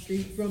across the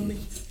street from me.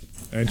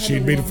 and I she'd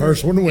don't be the want her-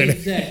 first one to win it.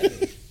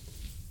 Exactly.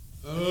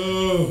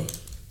 Oh,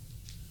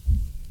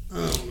 I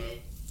don't know.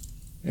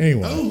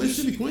 Anyway, Oh,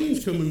 Mississippi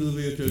Queen's coming to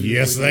the VFW.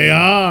 yes, they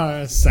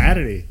are.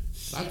 Saturday.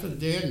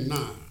 Saturday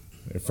night.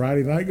 If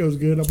Friday night goes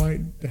good, I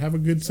might have a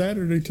good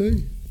Saturday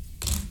too.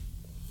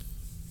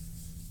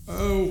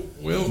 Oh,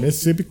 well.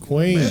 Mississippi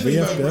Queen, Bad thing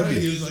about VFW. Friday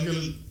is I got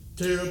to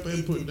tear up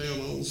and put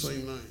down all the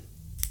same night.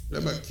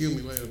 That about killed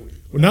me last week.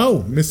 Well,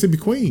 no, Mississippi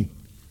Queen.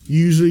 You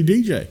usually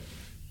DJ.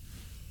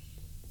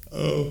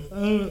 Oh, I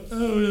don't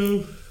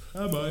know.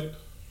 I might.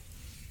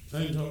 I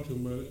didn't talk to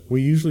him about it.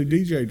 We usually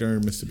DJ during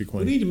Mississippi We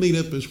Queen. need to meet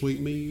up this week,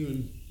 me, you,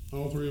 and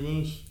all three of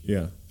us,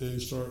 Yeah.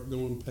 and start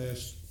going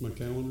past my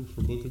calendar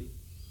for booking.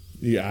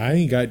 Yeah, I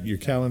ain't got your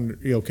calendar.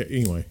 Yeah, okay,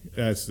 anyway,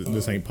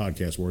 this ain't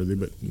podcast worthy,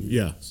 but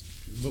yeah.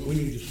 But we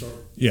need to start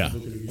Yeah.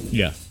 booking again.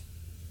 Yeah.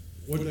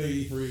 What day are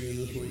you free in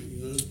this week,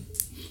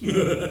 you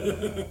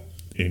know?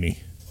 Any.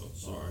 Oh,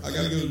 sorry. I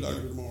got to go to the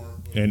doctor tomorrow.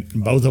 And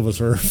both of us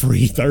are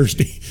free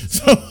Thursday.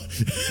 So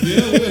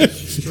Yeah, well,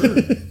 sure.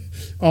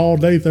 all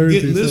day Thursday.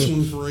 Getting this so-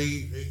 one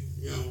free,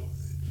 you know.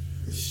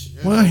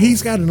 Well,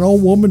 he's got an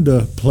old woman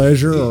to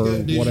pleasure He's or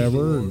got dishes whatever.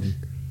 to wash. and-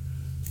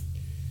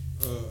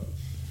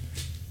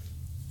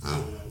 I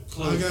don't know.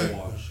 Clothes to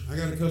wash. I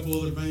got a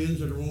couple other bands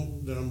that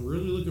I'm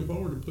really looking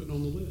forward to putting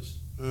on the list.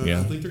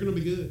 Yeah. I think they're going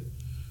to be good.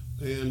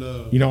 And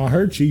You know, I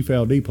heard Chief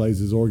LD plays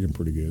his organ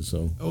pretty good,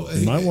 so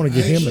you might want to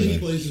get him actually, in he there.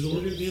 plays his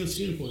organ and a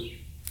skin flute.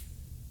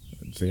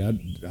 See, I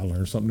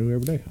learn something new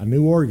every day. I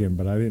knew organ,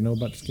 but I didn't know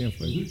about the skin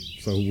flute.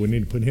 So we need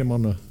to put him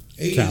on the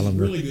He's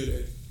calendar. really good at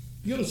it.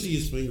 You got to see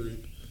his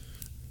fingering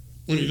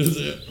when he does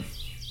that.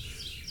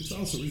 It's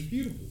awesome. It's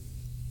beautiful.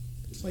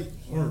 It's like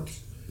art.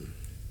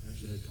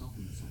 Actually, had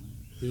compliments on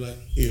that. You're like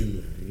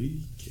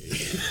Enrique.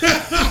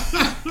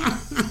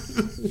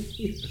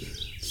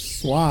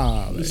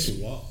 Suave.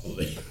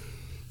 Suave.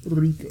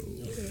 Rico.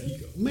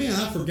 Man,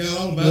 I forgot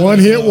all about One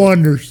that hit song.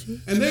 wonders.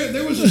 And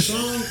there was a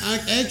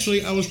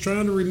song. I was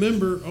trying to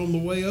remember on the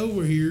way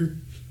over here.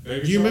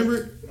 Baby Do you Shark? remember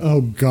it?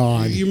 Oh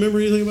God, You remember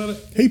anything about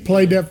it? he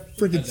played that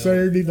freaking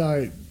Saturday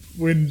night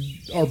when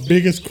our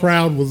biggest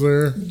crowd was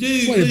there.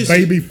 Dude, Played listen.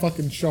 Baby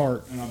fucking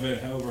Shark. And I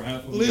bet over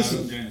half of them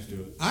Listen. guys dance to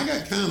it. I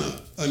got kind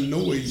of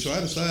annoyed, so I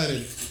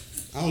decided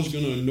I was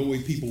going to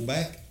annoy people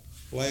back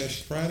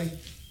last Friday.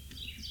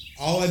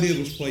 All I did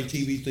was play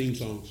TV theme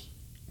songs.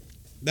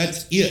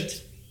 That's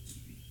it.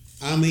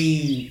 I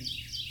mean,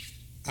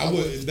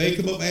 if they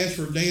come up and ask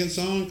for a dance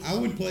song, I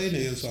would play a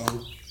dance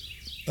song.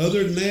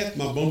 Other than that,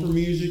 my bumper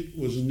music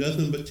was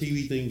nothing but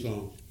TV theme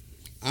songs.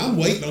 I'm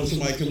waiting on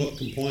somebody to come up and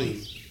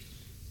complain.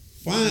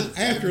 Fine,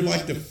 after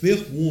like the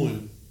fifth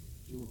one,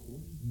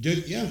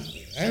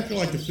 after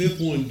like the fifth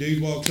one,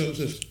 dude walks up and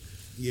says,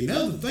 "You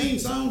know the theme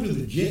song to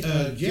the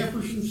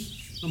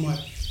Jeffersons?" I'm like,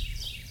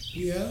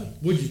 "Yeah."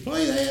 "Would you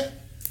play that?"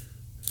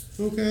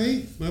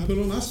 "Okay." I put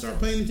on. I start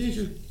paying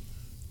attention.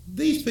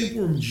 These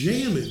people are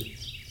jamming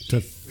To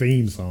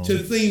theme song. to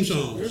theme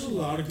songs. There's a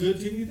lot of good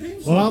TV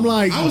things. Well, I'm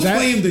like, I was that-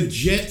 playing the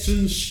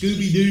Jetsons,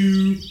 Scooby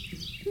Doo,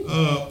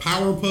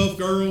 Powerpuff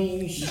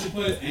Girls. You should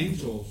play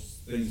Angels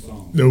theme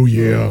song. Oh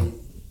yeah.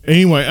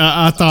 Anyway,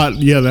 I thought,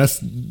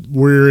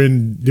 we're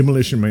in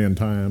Demolition Man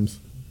times,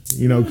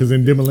 because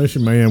in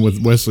Demolition Man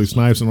with Wesley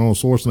Snipes and Arnold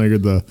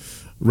Schwarzenegger, the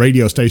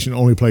radio station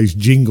only plays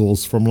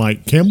jingles from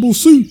like Campbell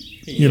Soup,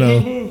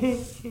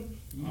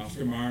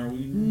 Oscar Mayer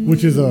Wiener.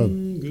 which is a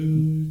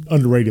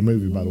underrated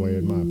movie, by the way,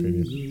 in my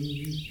opinion.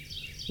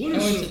 What Oh,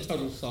 are, it's a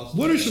total sausage.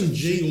 what are some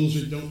jingles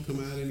that don't come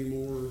out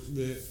anymore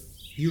that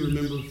you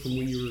remember from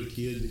when you were a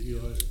kid that you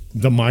like?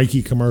 The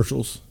Mikey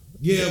commercials,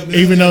 Yeah, man,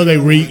 even though they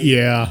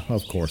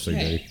of course they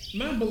Hey,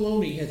 my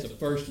baloney has a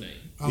first name.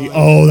 I do. like-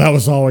 Oh, that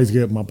was always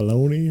good. My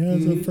baloney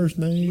has a first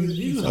But name.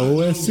 you know, I know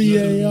there's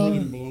nothing more OSCAR.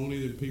 than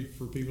baloney than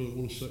for people that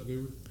want to suck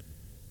goober.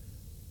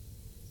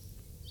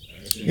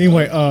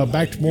 Anyway,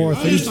 back to more I was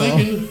theme just song.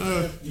 thinking,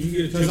 You can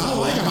get a because I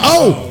like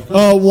a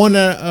Oh, one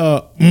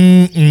that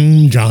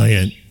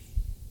giant,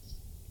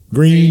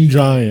 green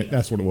giant.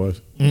 That's what it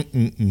was.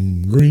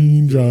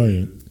 Green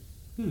giant.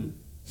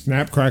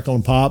 Snap, crackle,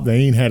 and pop. They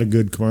ain't had a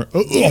good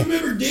commercial. You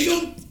remember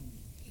Diggle,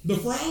 the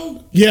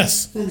frog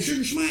Yes. from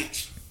Sugar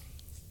Smacks?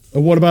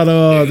 What about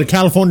the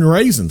California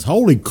Raisins?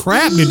 Holy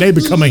crap! Did they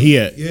become a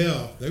hit?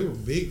 Yeah, they were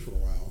big for a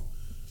while.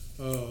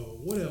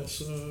 What else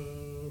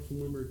from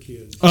when we were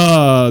kids?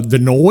 The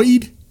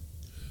Noid.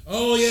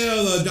 Oh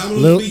yeah, the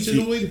Domino's Little- Pizza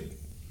Noid.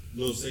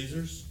 Little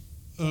Caesars.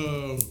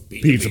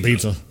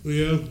 Pizza.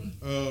 Yeah.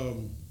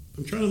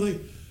 I'm trying to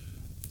think.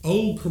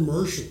 Old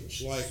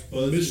commercials like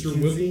Spuds. Mr.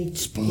 Whipple.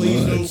 Spuds.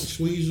 Please don't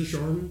squeeze the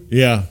Charmin.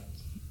 Yeah.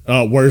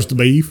 Where's the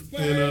beef?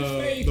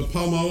 And the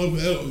palm olive.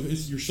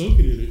 You're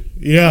soaking in it.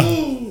 Yeah.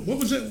 Oh, what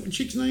was that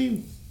chick's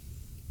name?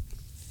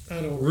 I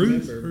don't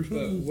Ruth remember. or But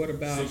something? what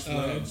about Six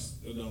Flags.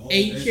 The whole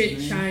Ancient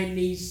name.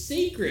 Chinese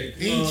Secret?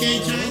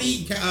 Ancient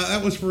Chinese.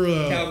 That was for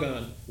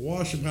Calgon.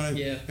 washing powder.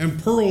 Yeah. And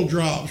Pearl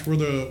Drops, where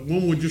the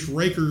one would just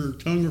rake her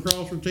tongue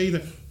across her teeth.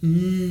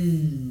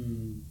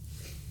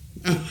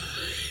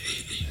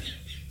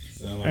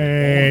 Sound like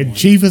And porn.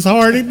 Chief is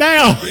hard it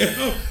down. She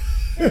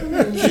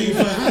was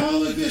like, "How do I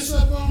look this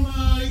up on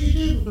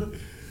YouTube?"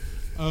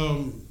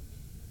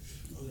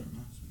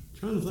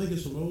 Trying to think of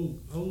some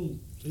old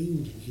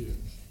themes and shit.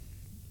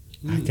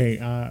 I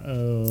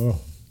can't.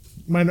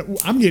 Man,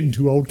 I'm getting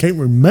too old. Can't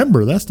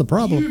remember. That's the Do you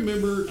problem.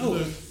 remember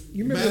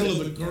you the remember Battle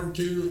the- of the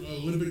Cartoon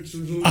Olympics or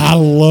something? I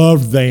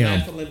love them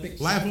Laugh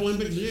Olympics. Laugh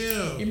Olympics, You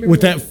yeah. remember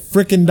with that when-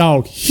 freaking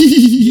dog.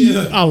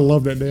 Yeah. I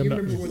love that damn You dog.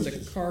 remember when the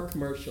car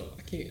commercial?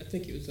 I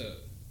think it was a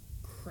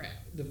crap.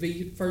 The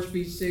first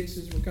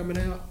V6s were coming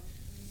out.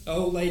 The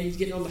old lady's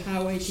getting on the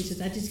highway. She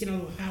says, "I just get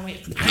on the highway.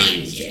 I'm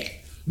buying shit."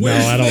 No,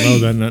 I don't know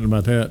that nothing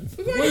about that.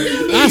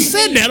 What I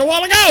said that a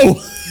while ago.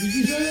 Did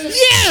you say that?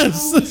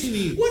 Yes. Oh, listen to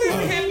you.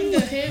 Whatever happened to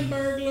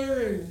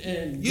Hamburglar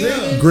and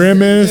Yeah.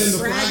 Grimace. And the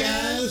Fry Fry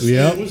Guys? Guys.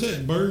 Yep. What's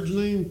that bird's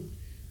name?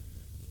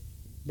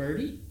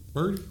 Birdie?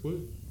 Bird? What?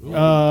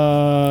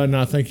 Oh.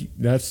 No, I think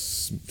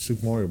that's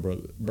Super Mario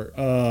Brothers.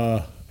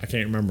 I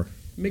can't remember.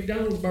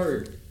 McDonald's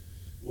Bird.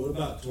 What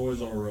about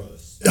Toys R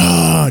Us?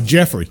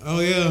 Jeffrey. Oh,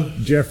 yeah.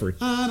 Jeffrey.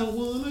 I don't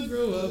want to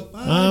grow up.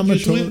 I'm a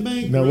just toy- went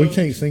bankrupt. No, we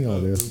can't sing all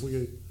this.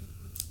 Okay.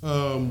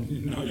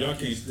 No, y'all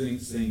can't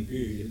sing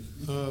period.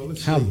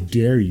 Let's How see.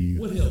 dare you?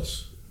 What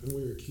else? When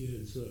we were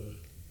kids,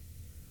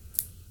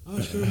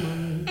 Oscar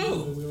Mayer.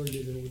 Oh. We already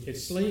did that one.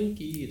 It's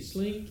Slinky. It's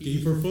Slinky.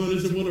 Keep her fun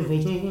is a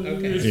wonderful time.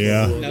 Okay.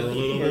 Yeah.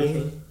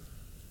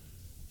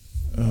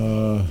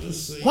 Let's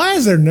see. Why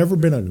has there never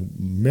been a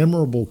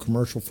memorable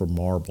commercial for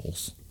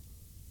marbles?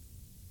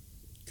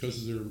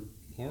 Because they're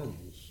marbles.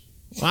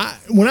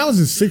 When I was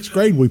in 6th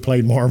grade, we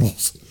played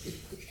marbles.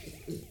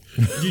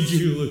 Did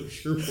you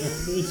lose your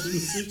marbles in the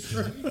 6th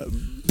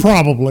grade?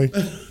 Probably.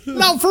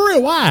 No, for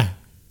real. Why?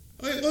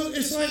 Well,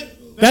 it's like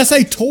That's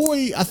a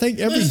toy I think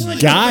every it's like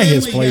guy a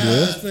has Family played Guy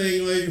with.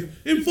 Thing, like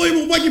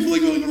inflatable, like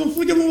inflatable,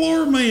 flicking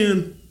alarm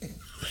man.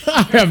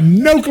 I have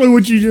no clue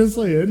what you just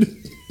said.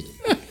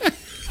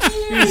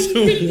 It's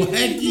a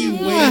wacky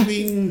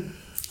waving.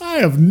 I I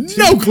have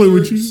no clue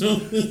what you.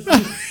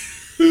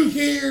 Who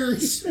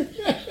cares?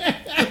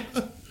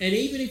 And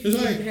even if you It's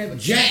didn't like have a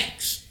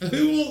jacks.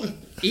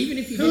 even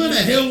if you Who in didn't the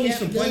have hell a wants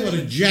to cap play gun, with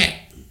a jack?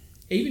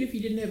 even if you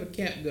didn't have a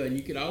cap gun,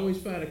 you could always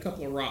find a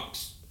couple of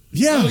rocks.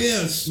 Yeah. Oh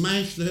yeah,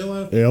 smash the hell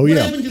out of Hell What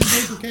yeah. happened to the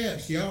paper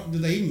caps? Y'all,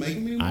 did they even make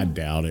them anymore? I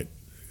doubt it.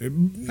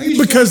 used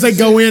Because to they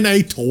go in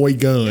a toy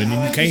gun, I and you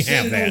like to can't set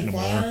have it that on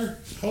anymore. fire,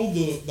 hold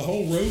the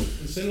whole rope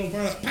and set it on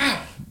fire. Like,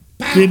 pow,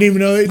 pow. Didn't even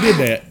know it did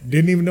that.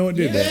 Didn't even know it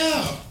did that.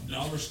 Yeah.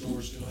 Dollar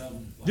stores still have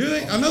them. Do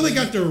they? I know they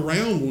got their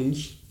round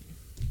ones.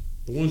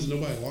 The ones that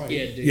nobody likes.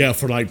 Yeah, dude. Yeah,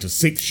 for like the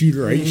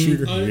 6-shooter,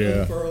 8-shooter.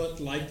 Yeah. Unfurl it,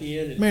 light the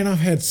end. And Man, I've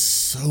had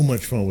so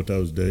much fun with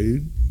those,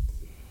 dude.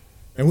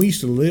 And we used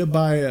to live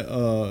by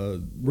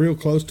real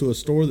close to a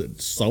store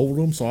that sold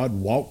them, so I'd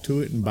walk to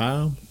it and buy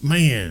them.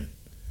 Man,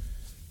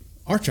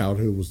 our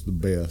childhood was the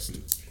best.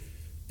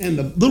 And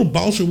the little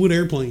balsa wood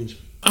airplanes.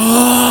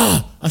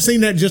 Ah, I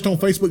seen that just on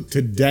Facebook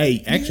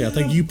today. Actually, I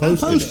think you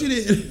posted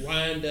it. it.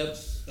 wind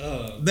ups.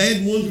 They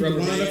had ones with Rubber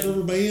the wind up band.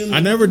 rubber band. I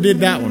never did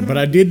that one, but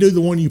I did do the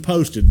one you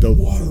posted. The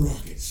Water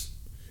rockets.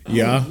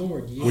 yeah, Oh,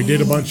 Lord, yeah. we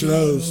did a Oh, bunch of God,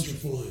 those. Those are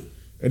fun.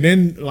 And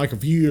then, like a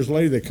few years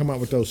later, they come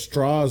out with those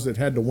straws that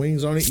had the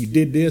wings on it. You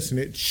did this, and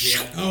it.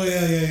 Oh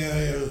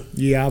yeah.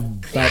 Yeah, I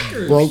about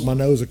Crackers. broke my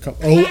nose a couple.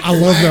 Oh, I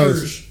love those.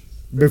 Crackers.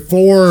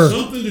 Before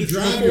Something to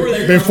drive Before your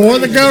they- before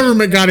the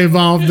government got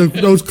involved,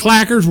 those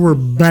clackers were I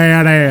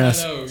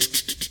badass. know,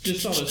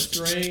 just on a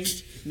string.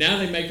 Now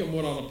they make them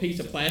on a piece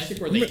of plastic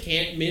where they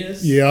can't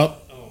miss.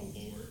 Yep. Oh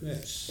Lord.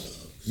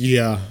 Yes.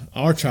 Yeah,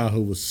 our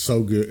childhood was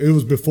so good. It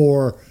was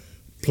before,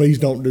 please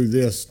don't do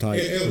this type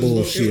It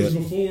bullshit. was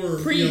before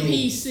Pre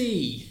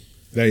PC.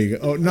 There you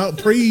go. Oh, no,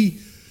 pre.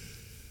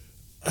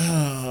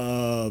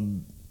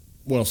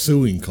 Well,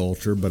 suing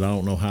culture, but I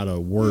don't know how to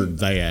word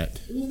that.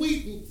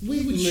 We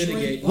would Litigate.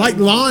 scrape Like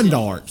lawn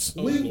darts.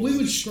 we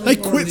would scrape They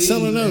our quit knees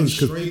selling those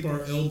and 'cause- scrape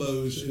our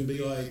elbows and be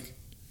like,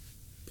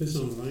 piss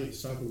on the night,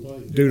 stop and play.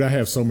 Dude, I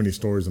have so many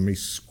stories of me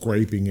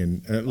scraping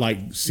and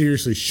like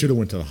seriously should have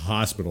went to the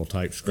hospital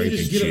type scraping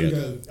just get up shit.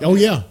 and Oh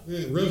yeah,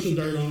 Yeah, rub some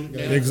dirt on it. Go.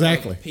 Now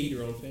Exactly. it's like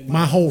Peter on Family.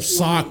 my whole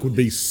sock would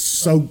be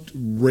soaked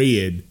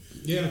red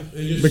Yeah,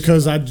 and just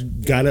because I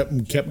got up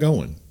and kept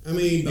going. I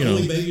mean, the you know.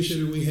 only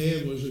babysitter we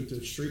had was at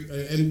the street,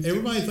 and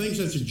everybody thinks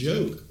that's a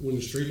joke. When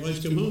the street lights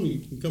come home,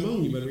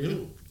 you better be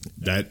home.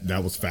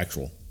 That was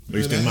factual, at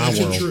least Now, in my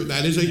world.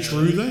 that is a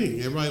true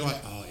thing. Everybody like,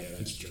 oh yeah,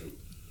 that's a joke.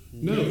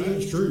 No,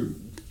 that's true.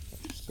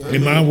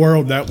 In my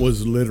world, that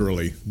was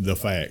literally the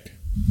fact.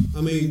 I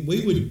mean,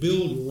 we would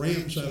build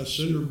ramps out of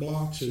cinder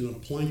blocks and a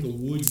plank of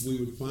wood we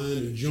would find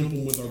and jump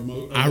them with our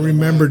motor. I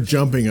remember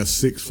jumping a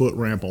 6-foot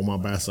ramp on my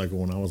bicycle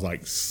when I was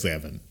like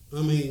 7,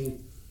 I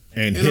mean,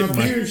 and and our hitting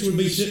my parents would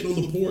be sitting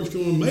on the porch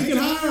going, "Make it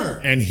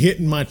higher." and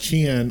hitting my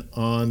chin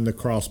on the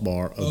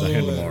crossbar of the Oh,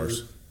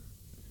 handlebars,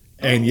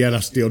 and yet I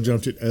still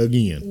jumped it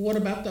again. What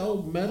about the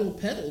old metal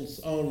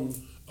pedals on?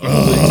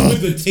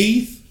 With the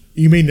teeth.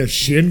 You mean the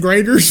shin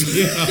graders?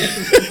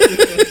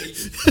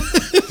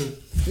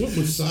 What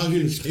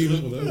misogynist came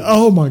up with that?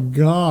 Oh my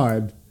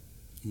god!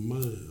 My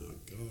God.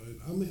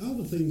 I mean, all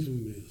the things we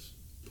miss.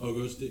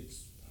 Pogo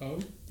sticks. Oh,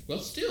 well,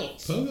 still.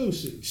 Pogo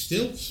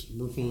stilts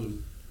were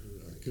fun.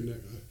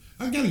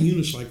 I got a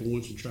unicycle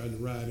once and tried to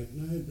ride it.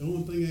 And the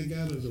only thing I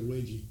got is a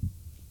wedgie.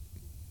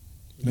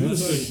 I Unicycle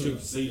just took the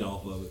sucks. seat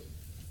off of it.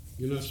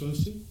 You're not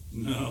supposed to?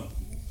 No.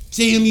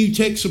 Damn you,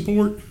 tech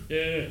support.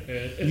 You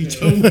You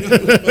told me I was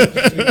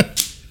supposed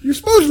to. You're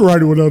supposed to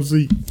ride it without a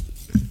seat.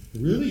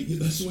 Really?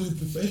 That's the way the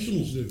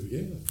professionals do,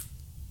 yeah.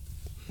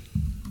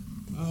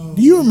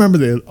 Do you remember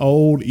the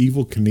old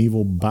Evil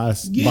Knievel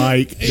Yeah.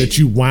 bike Hey, that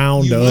you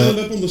wound You wound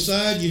up? up on the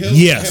side, you held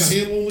Yes. had a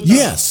handle on the top.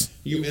 Yes.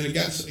 And it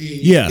got, you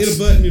Yes. hit a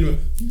button, you know.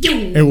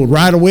 It would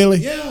ride a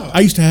wheelie? Yeah. I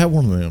used to have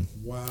one of them.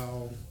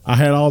 Wow. I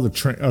had all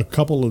the a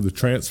couple of the Were you a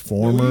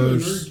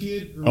Transformers. nerd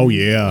kid? Or Oh,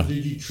 yeah.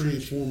 Did you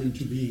transform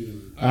into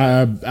being a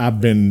nerd?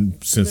 I've been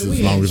since Man, as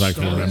we long had as I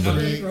can Star I'm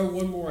remember. gonna throw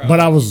one more out. But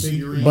I was,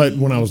 Figurines. but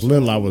when I was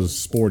little, I was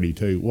sporty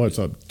too. What's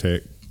up,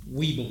 Tech?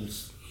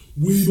 Weebles.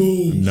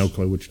 Weebles. No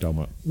clue what you're talking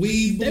about. They were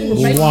Weebles.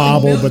 basically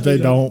Wobble, built- but they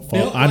don't fall.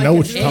 built I like know an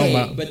what you're talking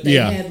egg, about. But they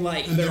Yeah. had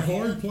like And they're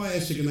hard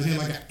plastic and they have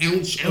like an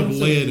ounce of ounce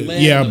lead. in it.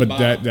 lead Yeah, on the but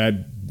bottom.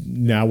 that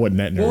no, I wasn't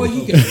that Boy, nerdy.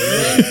 you could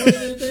play one of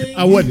them things.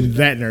 I wasn't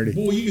that nerdy.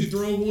 Boy, you could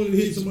throw one and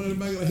hit somebody in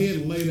the back of the head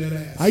and lay that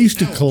ass. I used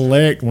to out.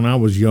 collect when I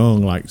was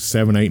young, like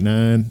 7, 8,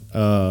 9,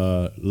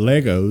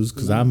 Legos,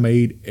 because I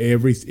made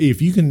every.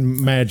 If you can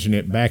imagine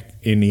it, back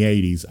in the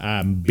 80s,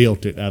 I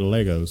built it out of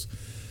Legos,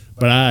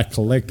 but I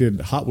collected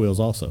Hot Wheels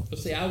also. But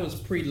see, I was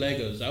pre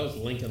Legos. I was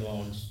Lincoln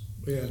Logs.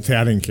 Yeah. See,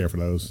 I didn't care for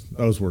those.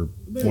 Those were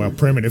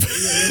primitive.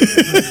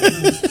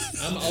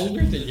 I'm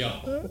older than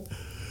y'all.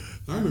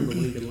 I remember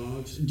Lincoln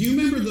Logs. Do you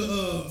remember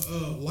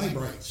the light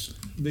brights?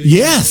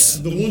 Yes.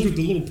 The ones with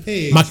the little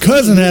pegs. My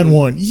cousin had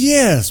one.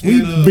 Yes,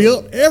 we And,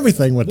 built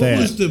everything with What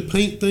was that. the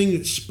paint thing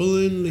that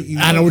spun that you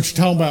I know what you're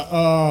talking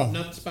about.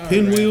 Not the spiral.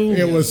 Pinwheel? Graph.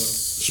 It was.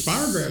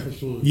 Spirograph was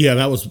fun. Yeah,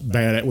 that was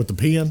bad with the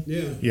pen.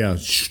 Yeah. Yeah.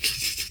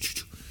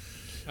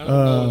 I don't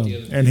know what the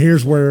other. And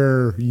here's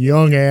where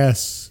young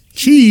ass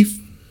Chief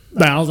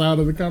bows out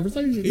of the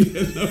conversation.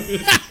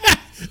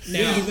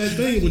 Yeah, but that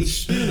thing would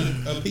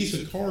spin a piece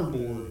of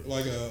cardboard,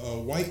 like a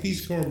white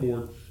piece of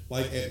cardboard,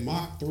 like at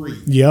Mach 3.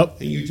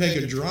 Yep. And you take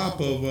a drop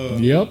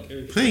of Yep.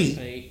 paint.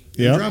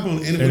 Yep. Drop on,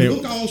 and it And would it-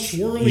 look all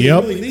swirly Yep.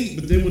 and really neat,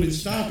 but then when it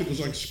stopped, it was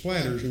like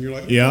splatters, and you're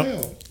like, Yep.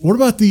 hell? What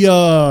about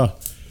the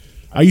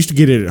I used to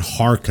get it at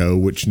Harco,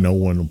 which no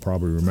one will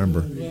probably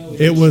remember.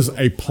 It was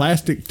a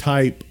plastic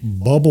type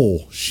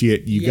bubble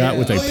shit you got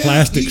with a Oh, yeah,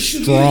 plastic you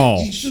should straw.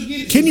 get it. You should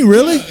get it. Can you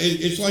really? Yeah,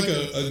 it's like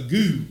a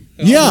goo.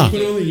 Yeah. You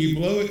put it on and you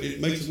blow it, it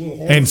makes a little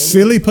hard. And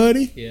silly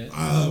putty? Yeah.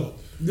 Oh,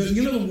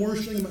 you know the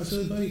worst thing about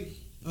silly putty?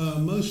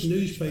 Most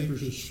newspapers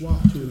have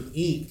swapped to an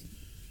ink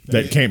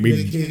That can't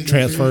be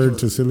transferred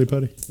to silly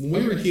putty?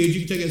 When we were kids,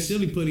 you could take that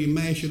silly putty and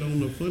mash it on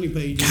the funny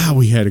page. God,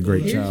 we had a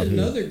great Here's childhood.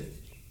 another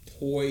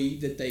toy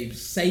that they've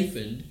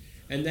siphoned,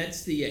 and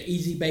that's the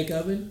Easy Bake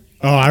Oven.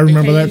 Oh, I They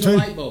remember can't that use a too.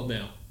 light bulb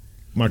now.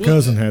 My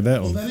cousin had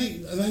that Well, one. that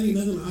ain't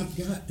nothing I've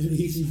got an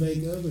easy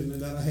bake oven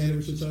that I had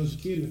ever since I was a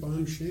kid. And if I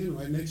understand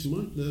right, next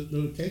month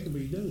the cake will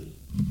be done.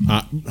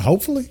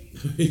 Hopefully.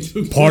 It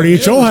took Party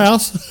at your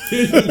house.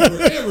 It took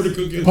forever to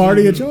cook it.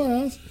 Party at your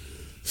house.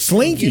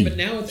 Slinky. Yeah, but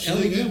now it's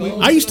LED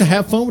bulbs. I used to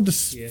have fun with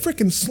the Yeah.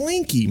 freaking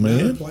Slinky, Man.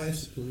 man.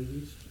 Plastic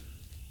please.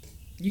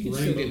 You can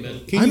still get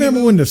metal. I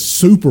remember when the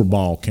Super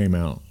Ball came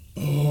out.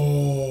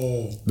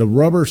 Oh, The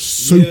rubber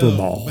Super yeah,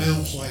 Ball.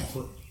 bounce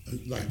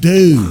like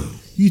Dude,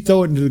 you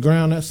throw it into the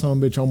ground, that son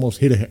of a bitch almost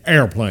hit an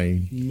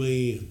airplane.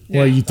 man.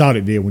 Well, you thought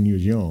it did when you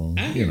was young.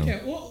 I You hear know.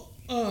 that. Well,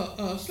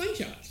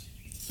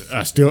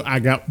 slingshots. I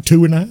got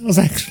 2 in the house,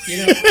 actually.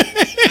 You know,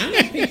 I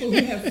know people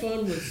who have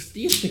fun with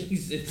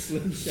stealings and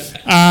slingshots.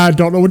 I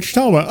don't know what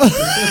you're talking about.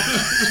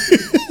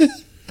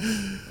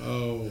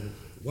 Oh,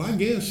 well, I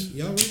guess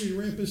y'all ready to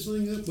wrap this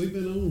thing up? We've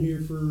been on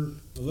here for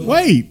a little.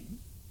 Wait.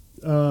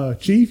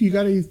 Chief, you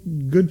got any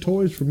good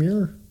toys from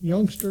your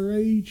youngster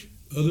age?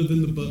 Other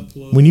than the butt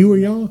plug. When you were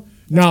young?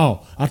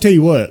 No, I'll tell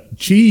you what.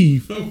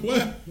 Chief.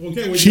 What?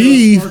 Okay, well,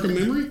 Chief. you got a spark of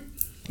memory?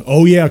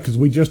 Oh, yeah, because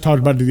we just talked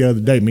about it the other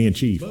day, me and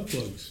Chief. Butt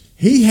plugs.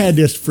 He had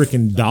this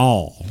freaking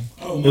doll.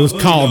 Oh, It was My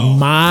Buddy called doll.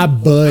 My I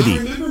Buddy.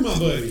 remember my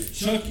buddy.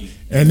 Chucky.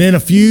 And then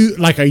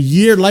a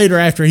year later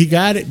after he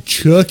got it,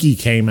 Chucky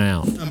came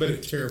out. I bet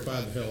it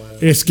terrified the hell out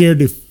of It scared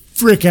the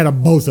frick out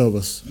of both of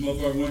us.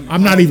 Motherfucker went to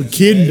I'm not even college.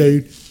 kidding,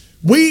 dude.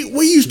 We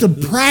used to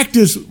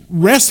practice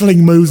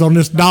wrestling moves on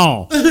this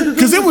doll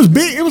because it was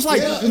big. It was like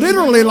Yeah,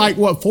 literally like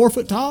what 4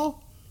 foot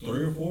tall, 3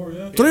 or 4,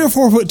 yeah. 3 or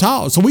 4 foot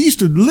tall. So we used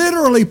to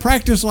literally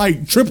practice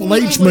like Triple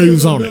H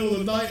moves on it. In the middle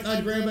of the night,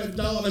 I'd grab that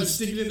doll and I'd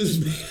stick it in his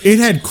bed. It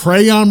had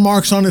crayon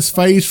marks on his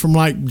face from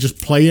like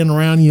just playing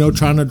around,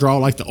 trying to draw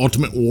like the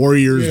Ultimate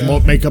Warriors Yeah.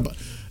 makeup.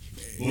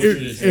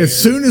 As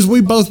soon as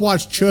we both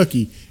watched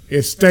Chucky,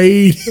 it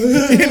stayed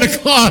in the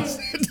closet.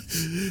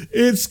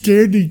 It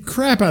scared the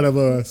crap out of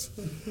us.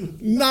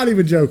 Not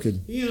even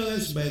joking. You know,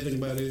 that's the bad thing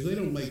about it is they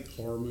don't make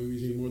horror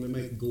movies anymore. They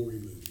make gory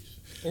movies.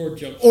 Or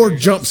jump Or scare.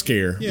 jump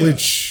scare, Yeah.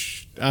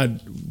 which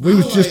we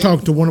was just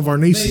talking to one of our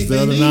nieces the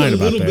other need night a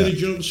about little bit of that.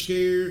 jump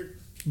scare,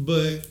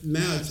 but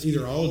now it's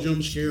either all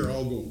jump scare or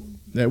all gore.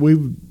 That we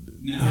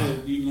Now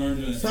you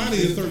learn to Friday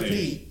the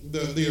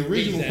 13th, the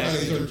original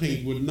Exactly. Friday the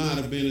 13th would not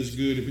have been as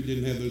good if it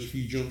didn't have those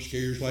few jump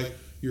scares. Like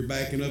you're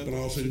backing up and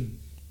all of a sudden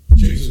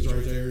Jason's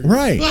right there.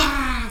 right.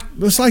 Ah!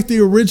 It's like the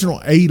original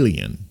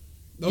Alien.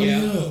 Oh,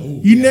 Yeah. yeah. Oh,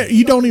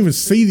 You don't even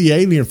see the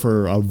alien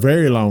for a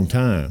very long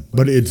time,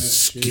 but it's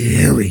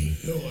scary.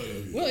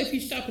 Well, if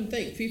you stop and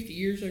think, 50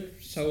 years or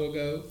so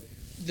ago,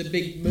 the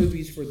big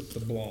movies were The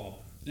Blob.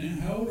 Damn,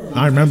 how old are we?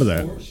 I remember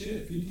that.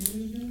 Shit, 50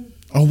 years ago?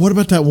 Oh, what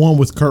about that one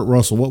with Kurt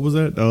Russell? What was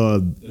that?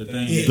 The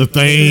thing. The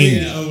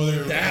Thing. Yeah, over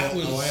there in That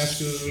was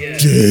Alaska. yeah.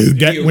 Dude,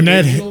 that The when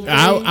that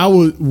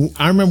original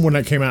I remember when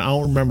that came out. I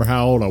don't remember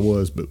how old I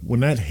was, but when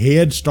that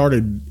head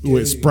started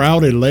with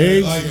sprouted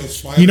legs, Like a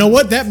spider. you know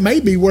what? That may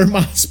be where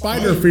my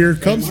spider fear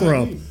comes It might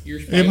from. be. Your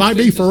It might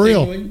be sense for is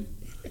real. tingling.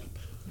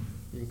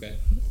 Okay.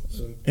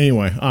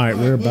 Anyway, all right,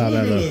 we're about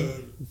Well, at look a at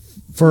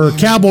for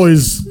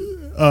Cowboys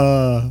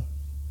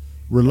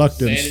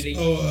reluctance. Sanity.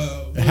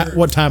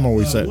 What time are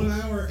we 1 setting?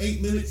 hour,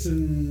 8 minutes,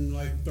 and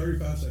like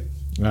 35 seconds.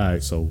 All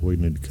right, so we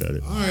need to cut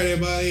it. All right,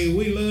 everybody,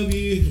 we love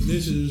you.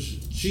 This is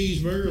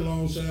Cheeseburger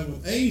alongside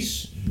with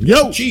Ace,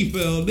 Yo, Chief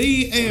LD,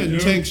 and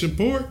Tech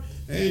Support.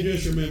 And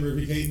just remember, if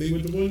you can't be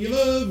with the one you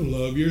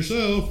love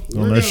yourself.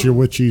 We're unless gone. you're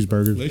with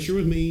cheeseburgers, Unless you're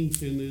with me,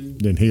 and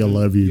then he'll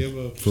love give you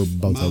a for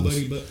both my of us.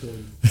 buddy butt plug.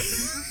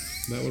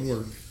 That would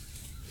work.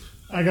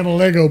 I got a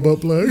Lego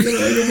butt plug.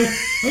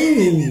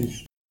 Oh.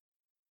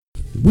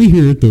 We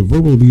here at the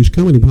Verbal Abuse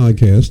Comedy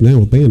Podcast, now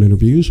with band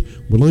interviews,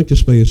 would like to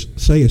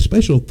say a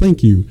special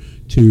thank you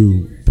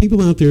to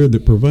people out there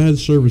that provide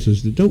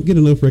services that don't get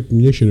enough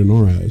recognition in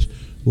our eyes,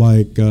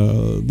 like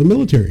the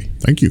military,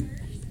 Thank you.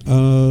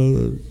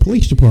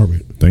 police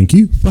department, Thank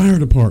you. fire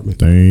department,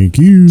 Thank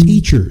you.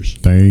 teachers,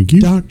 Thank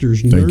you.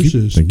 doctors, Thank you.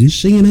 nurses, Thank you.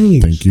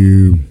 CNAs, Thank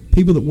you.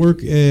 people that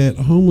work at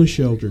homeless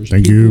shelters,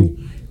 Thank people you.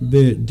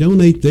 that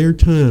donate their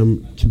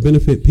time to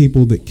benefit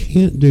people that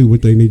can't do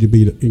what they need to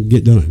be to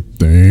get done.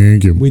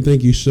 Thank you. We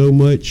thank you so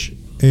much,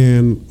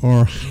 and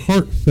our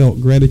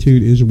heartfelt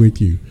gratitude is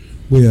with you.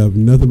 We have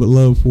nothing but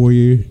love for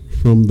you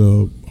from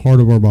the heart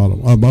of our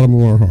bottom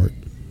of our heart.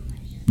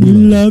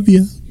 Love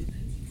you.